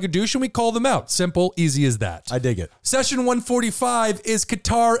acting like a douche, and we call them out. Simple, easy as that. I dig it. Session 145 is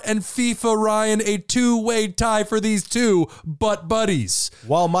Qatar and FIFA, Ryan, a two-way tie for these two butt buddies.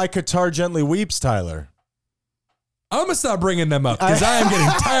 While my Qatar gently weeps, Tyler. I'm going to stop bringing them up because I am getting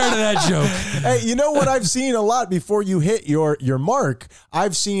tired of that joke. Hey, you know what I've seen a lot before you hit your mark?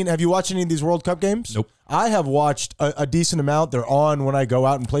 Have you watched any of these World Cup games? Nope. I have watched a decent amount. They're on when I go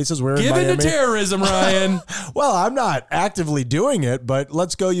out in places. We're in Give in Miami. to terrorism, Ryan. Well, I'm not actively doing it, but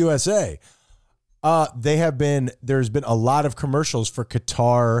let's go USA. There's been a lot of commercials for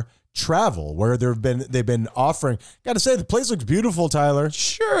Qatar travel where they've been offering. Got to say, the place looks beautiful, Tyler.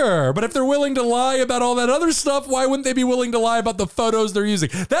 Sure, but if they're willing to lie about all that other stuff, why wouldn't they be willing to lie about the photos they're using?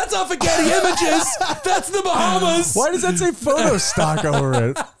 That's off of Getty Images. That's the Bahamas. Why does that say photo stock over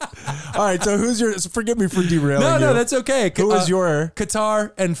it? All right, so forgive me for derailing you. No, that's okay. Who is your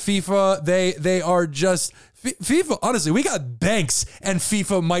Qatar and FIFA? They are just FIFA. Honestly, we got banks, and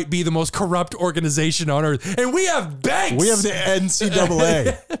FIFA might be the most corrupt organization on earth, and we have banks. We have the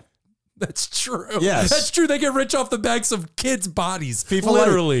NCAA. That's true. Yes. That's true. They get rich off the backs of kids' bodies. FIFA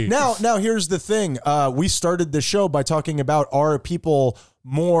literally. Now here's the thing. We started the show by talking about, are people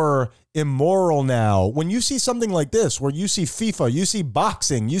more immoral now? When you see something like this, where you see FIFA, you see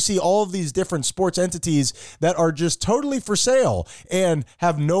boxing, you see all of these different sports entities that are just totally for sale and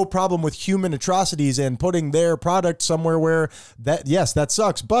have no problem with human atrocities and putting their product somewhere where that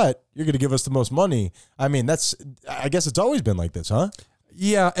sucks, but you're going to give us the most money. I mean, I guess it's always been like this, huh?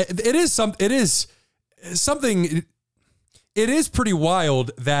 Yeah, it is something. It is pretty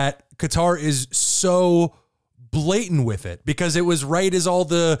wild that Qatar is so blatant with it, because it was right as all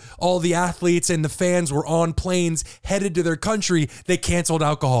the athletes and the fans were on planes headed to their country, they canceled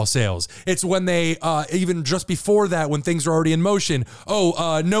alcohol sales. It's when they even just before that, when things are already in motion,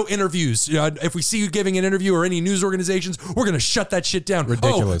 no interviews. If we see you giving an interview or any news organizations, we're gonna shut that shit down.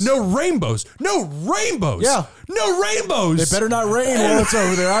 Ridiculous. No rainbows. Yeah. No rainbows. It better not rain while it's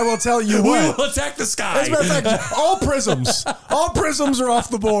over there. I will tell you We what. will attack the sky. As a matter of fact, all prisms are off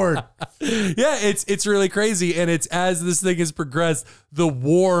the board. Yeah, it's really crazy. And it's, as this thing has progressed, the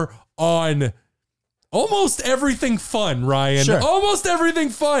war on almost everything fun, Ryan. Sure. Almost everything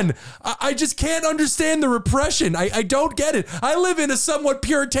fun. I just can't understand the repression. I don't get it. I live in a somewhat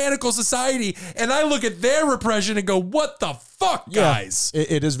puritanical society, and I look at their repression and go, what the fuck, guys? Yeah,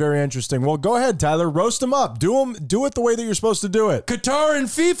 it is very interesting. Well, go ahead, Tyler. Roast them up. Do it the way that you're supposed to do it. Qatar and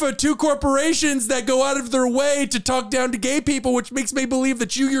FIFA, two corporations that go out of their way to talk down to gay people, which makes me believe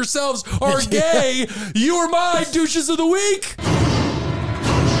that you yourselves are gay. You are my douches of the week.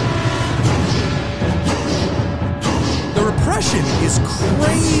 suppression is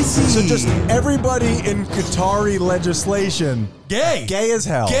crazy. So just everybody in Qatari legislation, gay as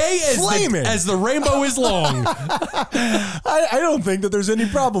hell, gay flaming as the rainbow is long. I don't think that there's any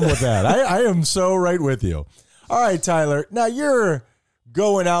problem with that. I am so right with you. All right, Tyler. Now you're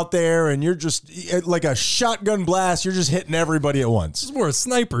going out there and you're just like a shotgun blast. You're just hitting everybody at once. It's more a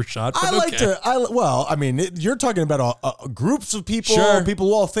sniper shot. But I like to. You're talking about groups of people, Sure. people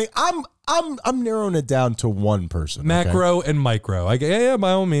who all think. I'm narrowing it down to one person. Macro and micro. Yeah,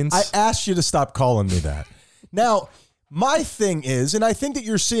 by all means. I asked you to stop calling me that. Now, my thing is, and I think that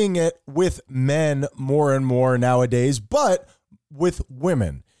you're seeing it with men more and more nowadays, but with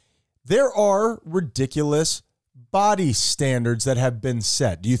women, there are ridiculous body standards that have been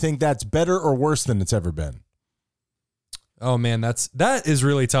set. Do you think that's better or worse than it's ever been? Oh man, that is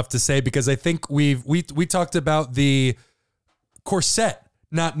really tough to say because I think we talked about the corset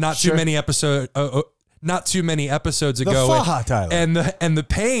not Sure. too many episodes ago, faja, Tyler. and the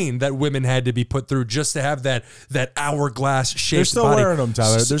pain that women had to be put through just to have that hourglass shaped They're still body. wearing them,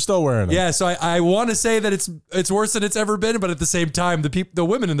 Tyler. They're still wearing them. Yeah, so I want to say that it's worse than it's ever been, but at the same time, the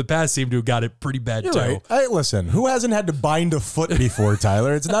women in the past seem to have got it pretty bad You're too. right. Hey, listen, who hasn't had to bind a foot before,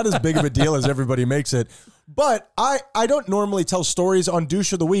 Tyler? It's not as big of a deal as everybody makes it. But I don't normally tell stories on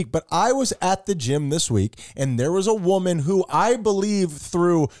Douche of the Week, but I was at the gym this week, and there was a woman who I believe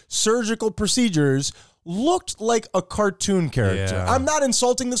through surgical procedures looked like a cartoon character. Yeah. I'm not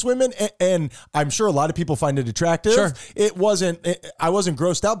insulting this woman, and I'm sure a lot of people find it attractive. Sure. I wasn't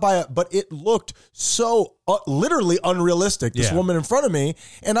grossed out by it, but it looked so literally unrealistic, this Yeah. woman in front of me,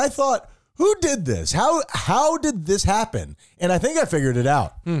 and I thought, who did this? How did this happen? And I think I figured it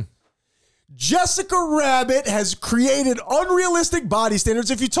out. Jessica Rabbit has created unrealistic body standards.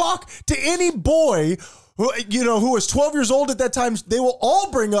 If you talk to any boy who was 12 years old at that time, they will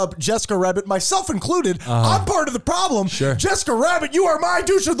all bring up Jessica Rabbit, myself included. I'm part of the problem. Sure. Jessica Rabbit, you are my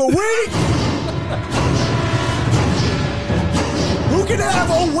douche of the week. Who can have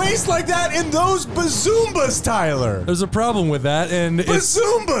a waist like that in those bazoombas, Tyler? There's a problem with that, and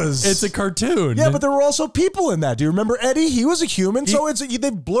Bazoombas. it's a cartoon. Yeah, but there were also people in that. Do you remember Eddie? He was a human, so they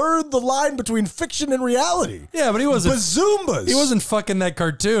blurred the line between fiction and reality. Yeah, but he wasn't. Bazoombas. He wasn't fucking that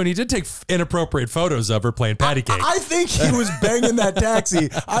cartoon. He did take inappropriate photos of her playing patty cake. I think he was banging that taxi.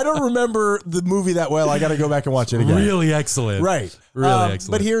 I don't remember the movie that well. I got to go back and watch it again. Really excellent. Right. Really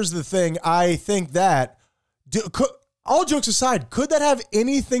excellent. But here's the thing. I think that, all jokes aside, could that have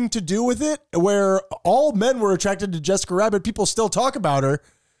anything to do with it? Where all men were attracted to Jessica Rabbit, people still talk about her.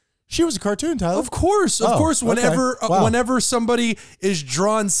 She was a cartoon, Tyler. Of course. Okay. Wow. Whenever somebody is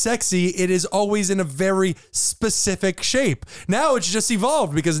drawn sexy, it is always in a very specific shape. Now it's just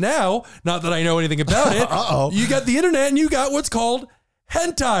evolved because now, not that I know anything about it, you got the internet and you got what's called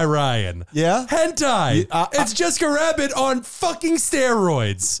hentai, Ryan. Yeah? Hentai. It's Jessica Rabbit on fucking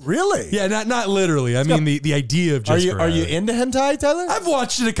steroids. Really? Yeah, not literally. I mean the idea of Jessica Are you Rabbit. into hentai, Tyler? I've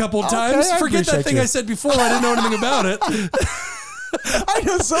watched it a couple of Okay, times. I Forget that appreciate thing you. I said before. I didn't know anything about it. I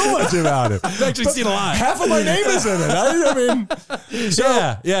know so much about it. I've actually seen a lot. Half of my name is in it. I mean,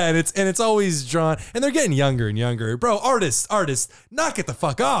 Yeah, and it's always drawn, and they're getting younger and younger, bro. Artists, knock it the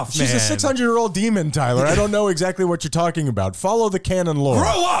fuck off, man. she's a 600-year-old demon, Tyler. I don't know exactly what you're talking about. Follow the canon lore.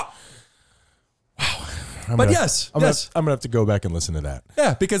 Grow up. I'm But gonna- yes, I'm yes. gonna have to go back and listen to that.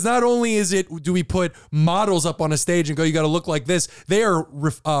 Yeah, because not only do we put models up on a stage and go, you got to look like this, they are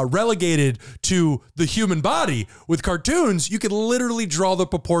relegated to the human body. With cartoons, you can literally draw the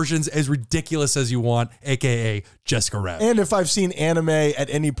proportions as ridiculous as you want, aka Jessica Rabbit. And if I've seen anime at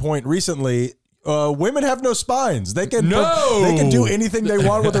any point recently, women have no spines. They can No! they can do anything they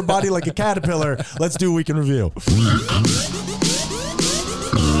want with their body like a caterpillar. Let's do Week in Review.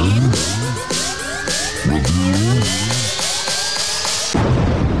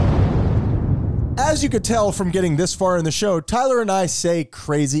 As you could tell from getting this far in the show, Tyler and I say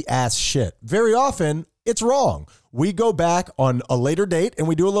crazy ass shit. Very often, it's wrong. We go back on a later date and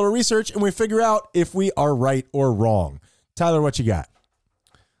we do a little research and we figure out if we are right or wrong. Tyler, what you got?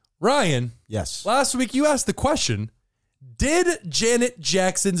 Ryan, Yes. last week you asked the question, did Janet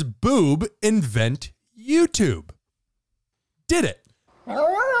Jackson's boob invent YouTube? Did it? Wait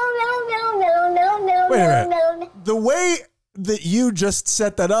a minute. The way that you just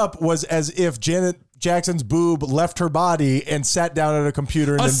set that up was as if Janet Jackson's boob left her body and sat down at a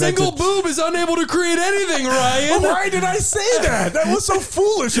computer and A invented... single boob is unable to create anything, Ryan. Why did I say that? That was so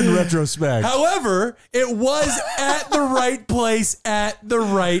foolish in retrospect. However, it was at the right place at the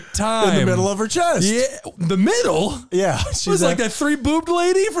right time. In the middle of her chest. Yeah, the middle? Yeah. It She's was like that three-boobed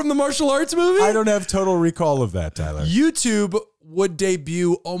lady from the martial arts movie? I don't have total recall of that, Tyler. YouTube would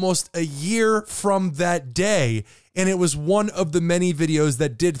debut almost a year from that day. And it was one of the many videos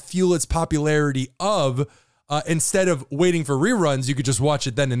that did fuel its popularity of, instead of waiting for reruns, you could just watch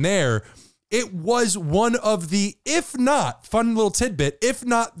it then and there. It was one of the, if not, fun little tidbit, if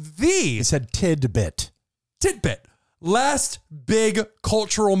not the He said tidbit. last big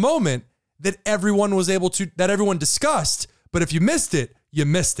cultural moment that everyone was able to, that everyone discussed. But if you missed it, you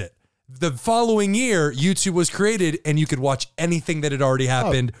missed it. The following year, YouTube was created and you could watch anything that had already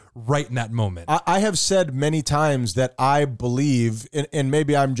happened right in that moment. I have said many times that I believe, and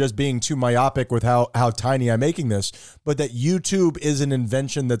maybe I'm just being too myopic with how tiny I'm making this, but that YouTube is an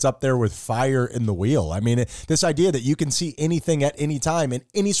invention that's up there with fire in the wheel. I mean, this idea that you can see anything at any time and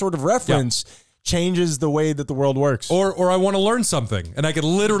any sort of reference changes the way that the world works. Or I want to learn something and I could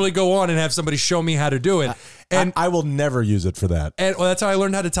literally go on and have somebody show me how to do it. And I will never use it for that. And well, that's how I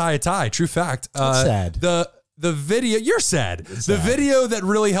learned how to tie a tie. True fact. That's sad. The video, you're sad. The video that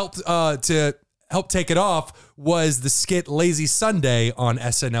really helped to help take it off was the skit Lazy Sunday on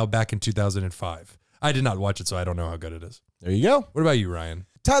SNL back in 2005. I did not watch it, so I don't know how good it is. There you go. What about you, Ryan?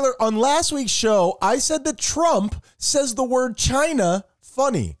 Tyler, on last week's show, I said that Trump says the word China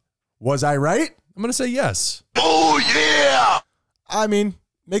funny. Was I right? I'm going to say yes. I mean,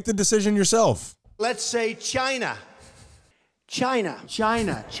 make the decision yourself. Let's say China. China.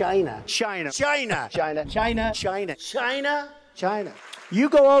 China. China. China. China. China. China. China. China. China. You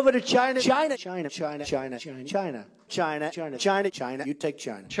go over to China. China. China. China. China. China. China. China. China. China. China. You take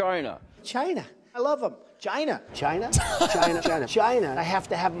China. China. China. I love them. China. China. China. China. China. I have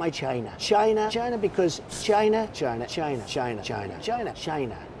to have my China. China. China because China. China. China. China. China. China.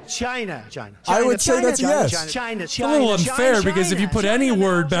 China. China. China. I would say that's a yes. China. It's a little unfair because if you put any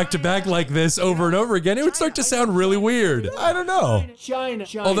word back to back like this over and over again, it would start to sound really weird. I don't know. China.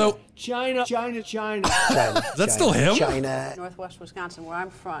 Although, China. China. China. is that still him? China. Northwest Wisconsin, where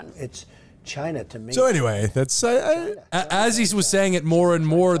I'm from. It's China to me. So anyway, that's As he was saying it more and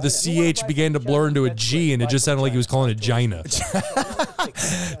more, the CH began to blur into a G, and it just sounded like he was calling it Gina.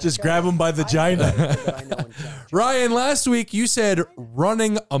 just grab him by the Gina. Ryan, last week you said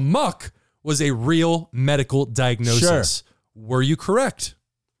running amok was a real medical diagnosis. Sure. Were you correct?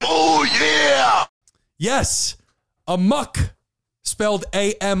 Oh, yeah! Yes. Amok, spelled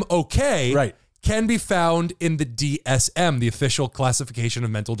A-M-O-K, Right. can be found in the DSM, the official classification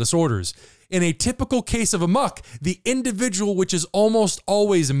of mental disorders. In a typical case of amok, the individual, which is almost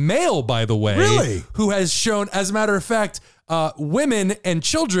always male, by the way, Really? who has shown, as a matter of fact, women and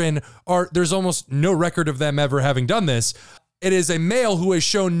children there's almost no record of them ever having done this. It is a male who has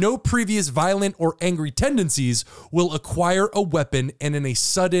shown no previous violent or angry tendencies will acquire a weapon and in a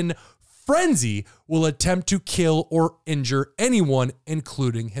sudden frenzy will attempt to kill or injure anyone,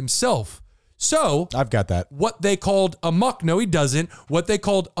 including himself. So I've got that. what they called amok, no, he doesn't. What they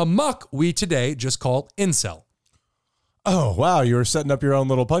called amok, we today just call incel. Oh, wow. You were setting up your own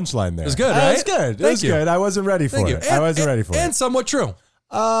little punchline there. It was good, It right? was good. It Thank was you. good. I wasn't ready for it. I wasn't ready for And it. somewhat true.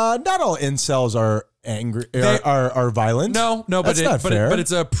 Not all incels are angry, are violent. No, but That's not fair. but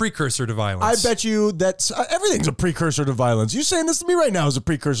it's a precursor to I violence. bet you that everything's a precursor to violence. You saying this to me right now is a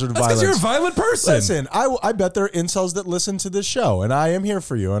precursor to That's violence. because you're a violent person. Listen, I bet there are incels that listen to this show, and I am here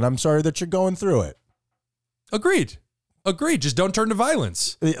for you, and I'm sorry that you're going through it. Agreed. Just don't turn to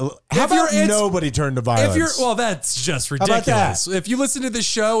violence. How about nobody turn to violence? Well, that's just about ridiculous. that? If you listen to this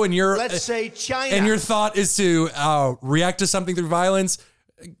show and Let's say China. and your thought is to react to something through violence,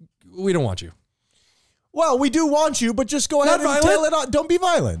 we don't want you. Well, we do want you, but just go ahead Not and violent. tail it on. Don't be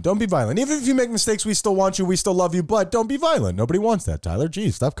violent. Don't be violent. Even if you make mistakes, we still want you. We still love you, but don't be violent. Nobody wants that, Tyler.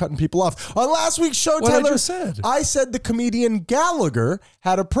 Geez, stop cutting people off. On last week's show, What I Tyler, just said. I said the comedian Gallagher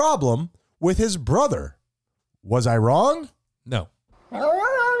had a problem with his brother. Was I wrong? No.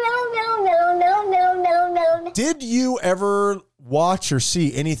 Did you ever watch or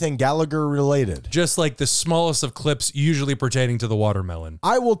see anything Gallagher related? Just like the smallest of clips, usually pertaining to the watermelon.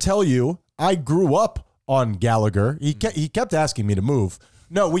 I will tell you, I grew up on Gallagher. He kept asking me to move.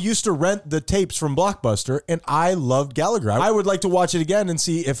 No, we used to rent the tapes from Blockbuster, and I loved Gallagher. I would like to watch it again and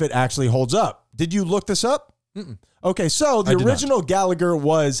see if it actually holds up. Did you look this up? Okay, so the original Gallagher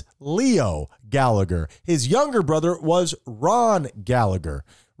was Leo Gallagher. His younger brother was Ron Gallagher.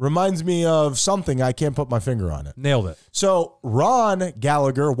 Reminds me of something. I can't put my finger on it. Nailed it. So Ron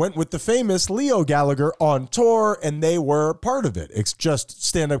Gallagher went with the famous Leo Gallagher on tour, and they were part of it. It's just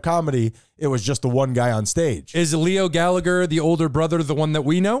stand-up comedy. It was just the one guy on stage. Is Leo Gallagher, the older brother, the one that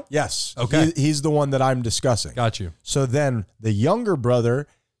we know? Yes. Okay. He's the one that I'm discussing. Got you. So then the younger brother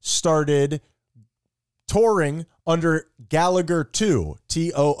started touring under Gallagher 2,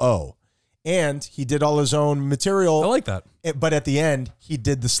 T-O-O. and he did all his own material. I like that. But at the end, he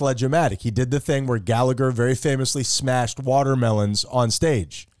did the Sledge-O-Matic. He did the thing where Gallagher very famously smashed watermelons on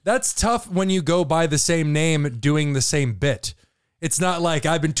stage. That's tough when you go by the same name doing the same bit. It's not like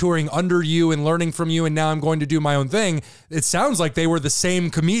I've been touring under you and learning from you and now I'm going to do my own thing. It sounds like they were the same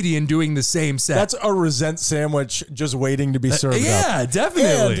comedian doing the same set. That's a resent sandwich just waiting to be served up. Yeah,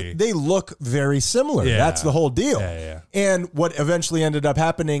 definitely. And they look very similar. Yeah. That's the whole deal. Yeah. And what eventually ended up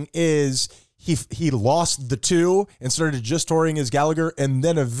happening is he lost the two and started just touring as Gallagher, and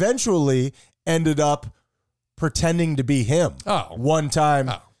then eventually ended up pretending to be him. One time.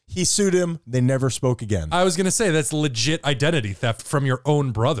 He sued him. They never spoke again. I was going to say that's legit identity theft from your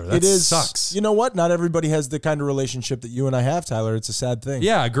own brother. That sucks. You know what? Not everybody has the kind of relationship that you and I have, Tyler. It's a sad thing.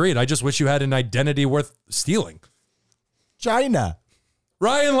 Yeah, agreed. I just wish you had an identity worth stealing. China.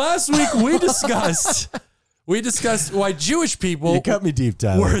 Ryan, last week we discussed why Jewish people You cut me deep,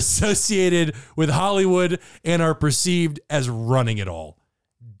 Tyler. were associated with Hollywood and are perceived as running it all.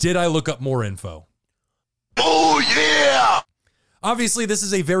 Did I look up more info? Oh, yeah! Obviously, this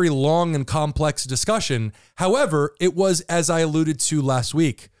is a very long and complex discussion. However, it was, as I alluded to last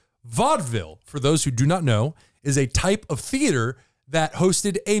week, vaudeville, for those who do not know, is a type of theater that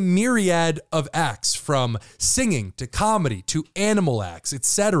hosted a myriad of acts, from singing to comedy to animal acts,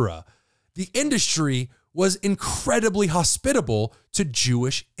 etc. The industry was incredibly hospitable to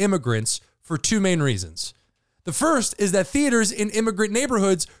Jewish immigrants for two main reasons. The first is that theaters in immigrant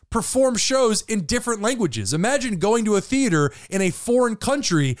neighborhoods perform shows in different languages. Imagine going to a theater in a foreign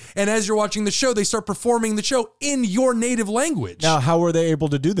country, and as you're watching the show, they start performing the show in your native language. Now, how were they able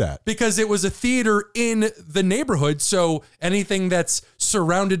to do that? Because it was a theater in the neighborhood, so anything that's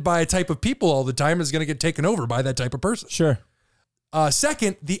surrounded by a type of people all the time is going to get taken over by that type of person. Sure.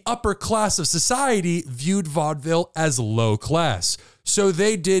 Second, the upper class of society viewed vaudeville as low class. So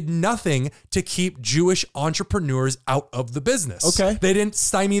they did nothing to keep Jewish entrepreneurs out of the business. Okay. They didn't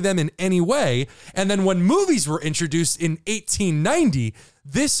stymie them in any way. And then when movies were introduced in 1890,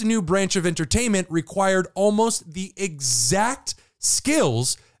 this new branch of entertainment required almost the exact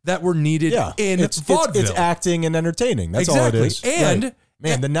skills that were needed in vaudeville. It's acting and entertaining. That's all it is. And right.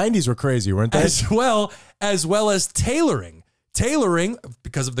 Man, the 90s were crazy, weren't they? as well as tailoring. Tailoring,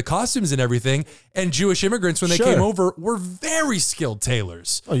 because of the costumes and everything, and Jewish immigrants, when they came over, were very skilled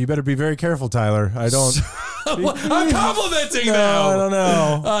tailors. Oh, you better be very careful, Tyler. I don't... I'm complimenting no, now. I don't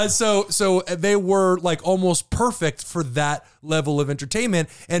know. So they were like almost perfect for that level of entertainment.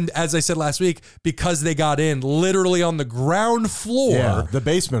 And as I said last week, because they got in literally on the ground floor. Yeah, the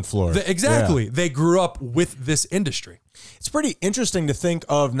basement floor. Exactly. They grew up with this industry. It's pretty interesting to think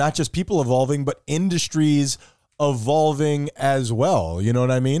of not just people evolving, but industries evolving as well. You know what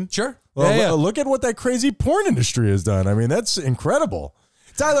I mean? Sure. Well, look at what that crazy porn industry has done. I mean, that's incredible.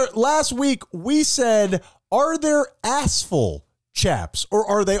 Tyler, last week we said, are there assful chaps or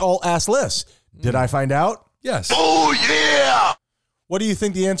are they all assless? Did I find out? Yes. Oh, yeah! What do you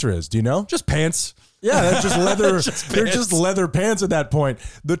think the answer is? Do you know? Just pants. Yeah, that's just leather. They're pants. just leather pants at that point.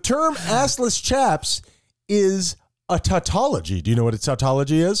 The term assless chaps is a tautology. Do you know what a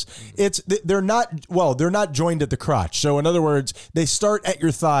tautology is? They're not joined at the crotch. So in other words, they start at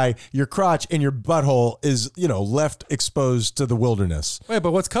your thigh, your crotch, and your butthole is, left exposed to the wilderness. Wait,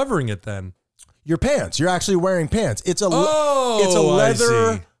 but what's covering it then? Your pants. You're actually wearing pants. It's a I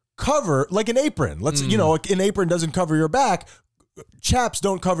leather see. cover, like an apron. An apron doesn't cover your back. Chaps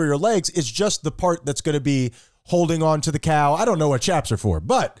don't cover your legs. It's just the part that's going to be holding on to the cow. I don't know what chaps are for,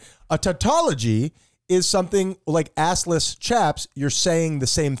 but a tautology is something like assless chaps. You're saying the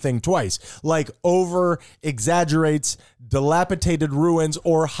same thing twice, like over exaggerates, dilapidated ruins,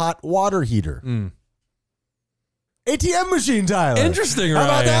 or hot water heater. ATM machine, Tyler. Interesting, How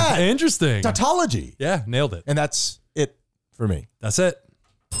about Ryan. that? Interesting. Tautology. Yeah, nailed it. And that's it for me. That's it.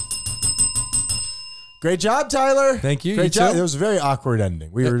 Great job, Tyler. Thank you. Great You job. too. It was a very awkward ending.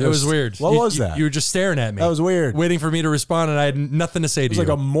 It was weird. What was that? You were just staring at me. That was weird. Waiting for me to respond, and I had nothing to say to It was you.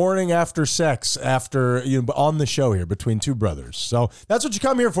 like a morning after sex on the show here between two brothers. So that's what you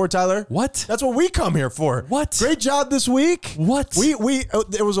come here for, Tyler. What? That's what we come here for. What? Great job this week. What?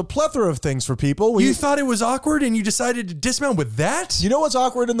 There was a plethora of things for people. You thought it was awkward, and you decided to dismount with that? You know what's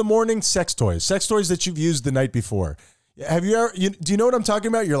awkward in the morning? Sex toys that you've used the night before. Have you ever? Do you know what I'm talking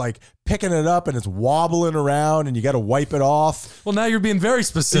about? You're like picking it up and it's wobbling around, and you got to wipe it off. Well, now you're being very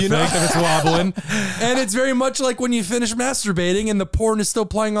specific if it's wobbling. And it's very much like when you finish masturbating and the porn is still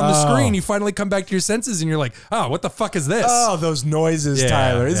playing on the screen. You finally come back to your senses and you're like, oh, what the fuck is this? Oh, those noises, Yeah,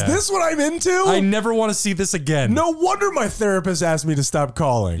 Tyler. Is yeah. this what I'm into? I never want to see this again. No wonder my therapist asked me to stop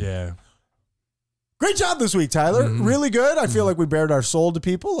calling. Yeah. Great job this week, Tyler. Really good. I feel like we bared our soul to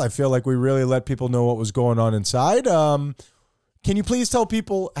people. I feel like we really let people know what was going on inside. Can you please tell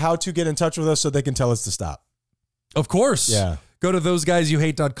people how to get in touch with us so they can tell us to stop? Of course. Yeah. Go to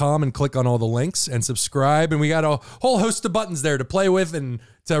thoseguysyouhate.com and click on all the links and subscribe. And we got a whole host of buttons there to play with and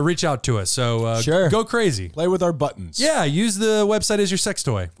to reach out to us. So Sure. go crazy. Play with our buttons. Yeah, use the website as your sex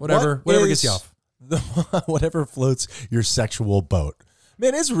toy. Whatever gets you off. Whatever floats your sexual boat.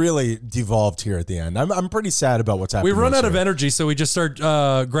 Man, it's really devolved here at the end. I'm pretty sad about what's happening. We run out of here. energy, so we just start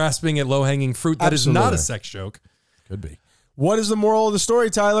grasping at low-hanging fruit that is not a sex joke. Could be. What is the moral of the story,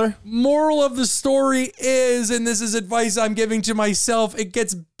 Tyler? Moral of the story is, and this is advice I'm giving to myself, it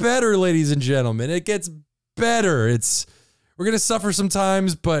gets better, ladies and gentlemen. It gets better. We're going to suffer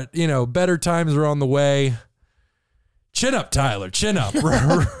sometimes, but, better times are on the way. Chin up, Tyler. Chin up.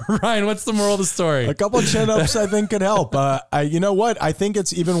 Ryan, what's the moral of the story? A couple of chin-ups, I think, could help. You know what? I think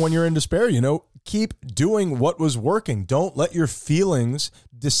it's even when you're in despair, keep doing what was working. Don't let your feelings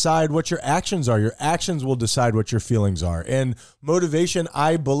decide what your actions are. Your actions will decide what your feelings are. And motivation,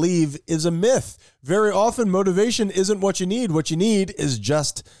 I believe, is a myth. Very often, motivation isn't what you need. What you need is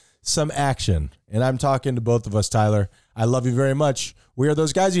just some action. And I'm talking to both of us, Tyler. I love you very much. We are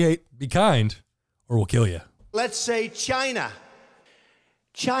those guys you hate. Be kind, or we'll kill you. Let's say China.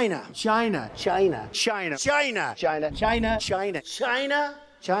 China. China. China. China. China. China. China. China. China.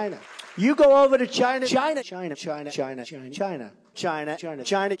 China. You go over to China. China. China. China. China. China. China. China. China.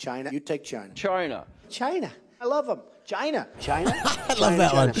 China. China. You take China. China. China. I love them. China. China. I love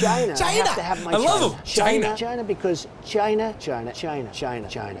that one. China. China. I have to have my I love them. China. China because China. China. China. China.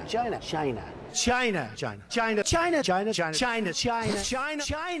 China. China. China. China, China, China, China, China, China, China, China, China,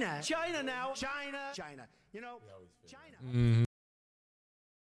 China, China now, China, China. China.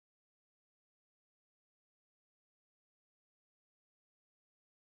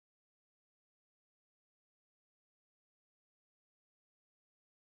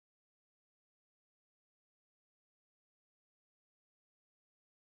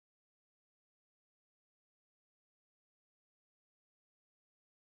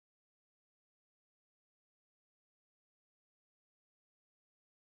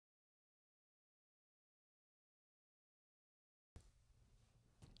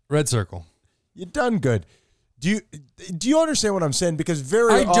 Red circle. You done good. Do you understand what I'm saying? Because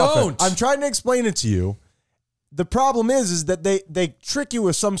very I often, don't. I'm trying to explain it to you. The problem is that they trick you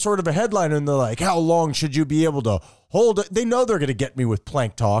with some sort of a headline and they're like, how long should you be able to hold it? They know they're going to get me with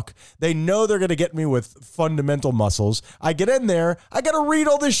plank talk. They know they're going to get me with fundamental muscles. I get in there. I got to read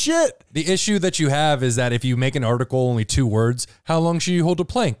all this shit. The issue that you have is that if you make an article only 2 words, how long should you hold a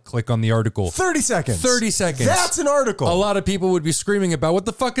plank? Click on the article. 30 seconds. 30 seconds. That's an article. A lot of people would be screaming about, what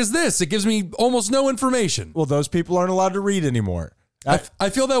the fuck is this? It gives me almost no information. Well, those people aren't allowed to read anymore. I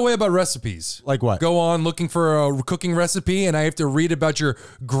feel that way about recipes. Like what? Go on looking for a cooking recipe and I have to read about your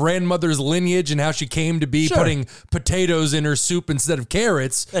grandmother's lineage and how she came to be putting potatoes in her soup instead of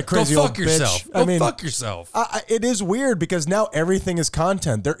carrots. That crazy Go old fuck yourself. bitch. Go fuck yourself. It is weird because now everything is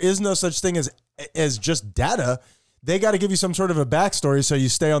content. There is no such thing as just data. They got to give you some sort of a backstory so you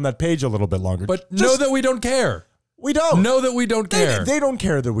stay on that page a little bit longer. But know that we don't care. We don't. Know that we don't care. They don't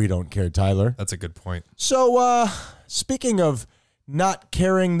care that we don't care, Tyler. That's a good point. So, speaking of not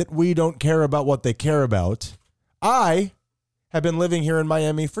caring that we don't care about what they care about, I have been living here in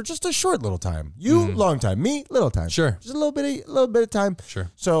Miami for just a short little time. You, long time. Me, little time. Sure. Just a little bit of time. Sure.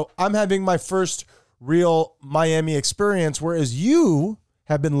 So I'm having my first real Miami experience, whereas you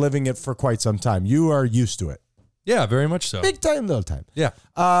have been living it for quite some time. You are used to it. Yeah, very much so. Big time, little time. Yeah.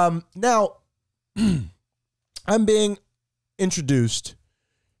 Now, I'm being introduced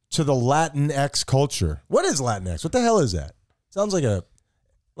to the Latinx culture. What is Latinx? What the hell is that? Sounds like it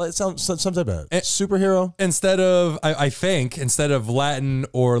sounds some type of superhero. Instead of, I think, instead of Latin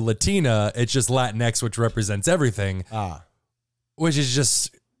or Latina, it's just Latinx, which represents everything. Which is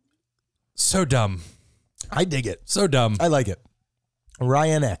just so dumb. I dig it. So dumb. I like it.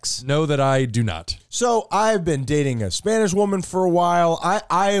 Ryan X. Know that I do not. So I've been dating a Spanish woman for a while.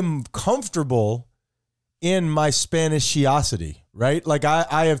 I am comfortable in my Spanishiosity, right? Like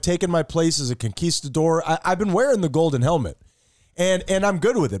I have taken my place as a conquistador. I've been wearing the golden helmet. And I'm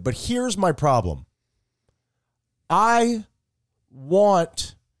good with it. But here's my problem. I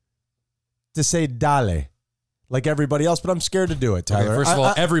want to say dale like everybody else, but I'm scared to do it, Tyler. Okay, first of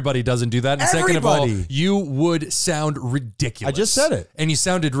all, everybody doesn't do that. And second of all, Everybody. you would sound ridiculous. I just said it. And you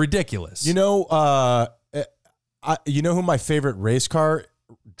sounded ridiculous. You know, you know who my favorite race car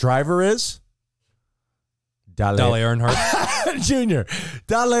driver is? Dale Dale Earnhardt. Jr.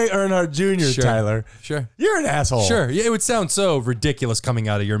 Dale Earnhardt Jr., Sure. Tyler. Sure. You're an asshole. Sure. Yeah, it would sound so ridiculous coming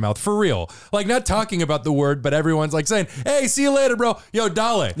out of your mouth. For real. Like, not talking about the word, but everyone's like saying, hey, see you later, bro. Yo,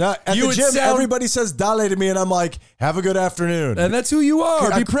 Dale. Now, at You the would gym, sound- everybody says Dale to me, and I'm like, have a good afternoon. And that's who you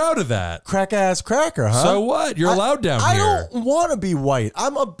are. I- Be proud of that. Crack-ass cracker, huh? So what? You're allowed down I here. don't want to be white.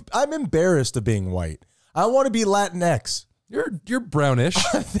 I'm embarrassed of being white. I want to be Latinx. You're brownish.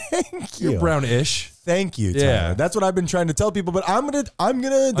 Thank you. You're brownish. Thank you, Tyler. Yeah. That's what I've been trying to tell people, but I'm gonna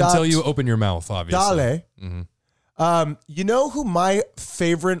adopt Until you open your mouth, obviously. Dale. You know who my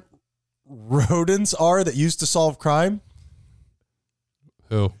favorite rodents are that used to solve crime?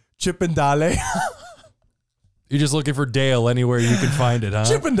 Who? Chip and Dale. You're just looking for Dale anywhere you can find it, huh?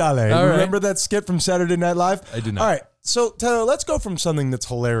 Chip and Dale. All right. Remember that skit from Saturday Night Live? I do not. All right. So, Tyler, let's go from something that's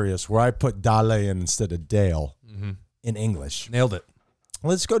hilarious where I put Dale in instead of Dale in English. Nailed it.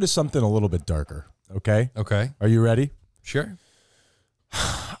 Let's go to something a little bit darker. Okay. Okay. Are you ready? Sure.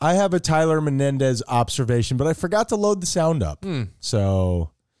 I have a Tyler Menendez observation, but I forgot to load the sound up.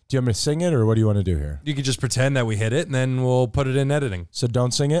 So, do you want me to sing it or what do you want to do here? You could just pretend that we hit it and then we'll put it in editing. So,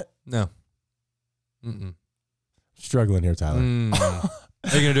 don't sing it? No. Mm-mm. Struggling here, Tyler.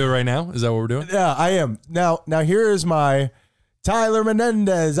 Are you going to do it right now? Is that what we're doing? Yeah, I am. Now here is my Tyler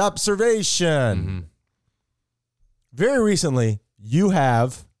Menendez observation. Very recently, you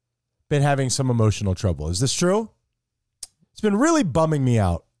have been having some emotional trouble. Is this true? It's been really bumming me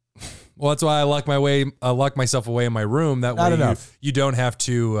out. Well, that's why I lock myself away in my room. That Not way enough. you don't have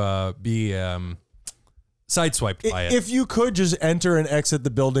to be sideswiped by it. If you could just enter and exit the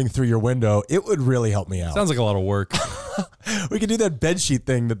building through your window, it would really help me out. Sounds like a lot of work. We could do that bedsheet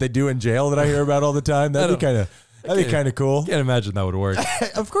thing that they do in jail that I hear about all the time. That'd be kind of cool. Can't imagine that would work.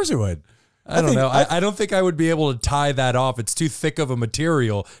 Of course it would. I don't know. I don't think I would be able to tie that off. It's too thick of a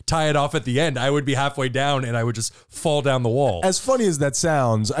material. Tie it off at the end. I would be halfway down and I would just fall down the wall. As funny as that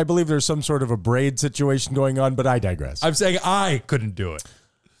sounds, I believe there's some sort of a braid situation going on, but I digress. I'm saying I couldn't do it.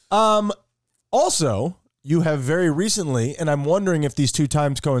 Also, you have very recently, and I'm wondering if these two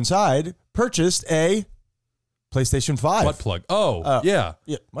times coincide, purchased a PlayStation 5. Butt plug. Oh, yeah.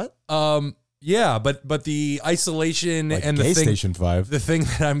 Yeah. What? Yeah, but the isolation Like and the Gay thing, Station 5. the thing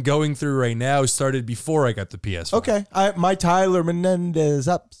that I'm going through right now started before I got the PS5. Okay. My Tyler Menendez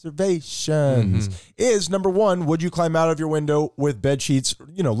observations is, number one, would you climb out of your window with bed sheets,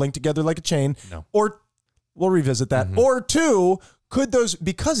 linked together like a chain? No. Or we'll revisit that. Or two, could those,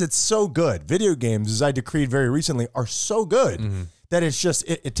 because it's so good, video games, as I decreed very recently, are so good that it's just,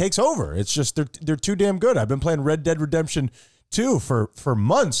 it takes over. It's just, they're too damn good. I've been playing Red Dead Redemption 2 for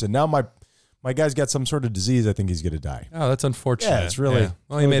months, and now my guy's got some sort of disease. I think he's going to die. Oh, that's unfortunate. Yeah, it's really-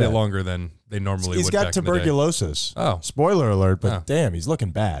 Well, he really made it bad. longer than they normally He's would. got back in the day. tuberculosis. Oh. Spoiler alert, but Oh. damn, he's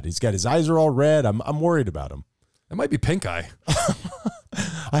looking bad. He's got his eyes are all red. I'm worried about him. It might be pink eye.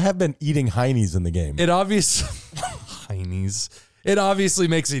 I have been eating Heinies in the game. It obviously Heinies. It obviously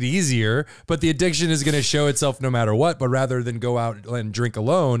makes it easier, but the addiction is going to show itself no matter what. But rather than go out and drink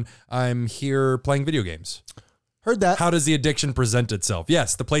alone, I'm here playing video games. Heard that. How does the addiction present itself?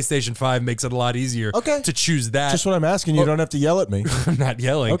 Yes, the PlayStation 5 makes it a lot easier to choose that. Just what I'm asking. You don't have to yell at me. I'm not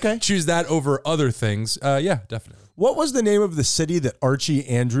yelling. Okay. Choose that over other things. Yeah, definitely. What was the name of the city that Archie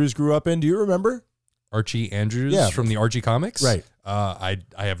Andrews grew up in? Do you remember? Archie Andrews Yeah. from the Archie comics? Right. I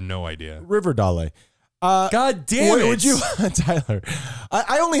have no idea. Riverdale. God damn it. Would you, Tyler?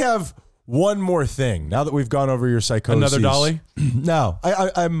 I only have one more thing. Now that we've gone over your psychosis. Another Dolly? No,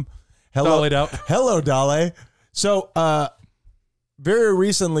 I'm. Hello, Dollied out. Hello, Dolly. So, very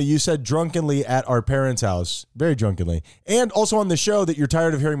recently, you said drunkenly at our parents' house, very drunkenly, and also on the show that you're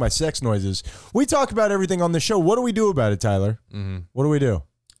tired of hearing my sex noises. We talk about everything on the show. What do we do about it, Tyler? What do we do?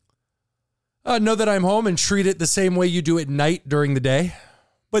 Know that I'm home and treat it the same way you do at night during the day.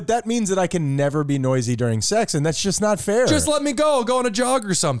 But that means that I can never be noisy during sex, and that's just not fair. Just let me go on a jog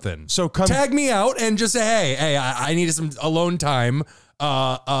or something. So come tag me out and just say, hey, I need some alone time.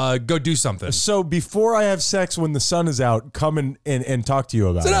 Go do something. So before I have sex when the sun is out, come and talk to you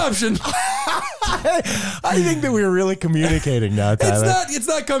about It's an it. option. I think that we're really communicating now, Tyler. It's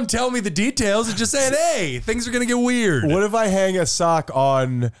not come tell me the details. It's just saying, hey, things are gonna get weird. What if I hang a sock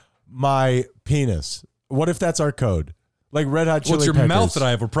on my penis? What if that's our code? Like Red Hot Chili What's your Peppers. mouth that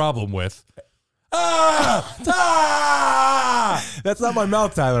I have a problem with? That's not my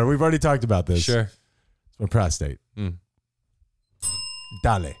mouth, Tyler. We've already talked about this. Sure. It's my prostate.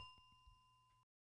 Dale.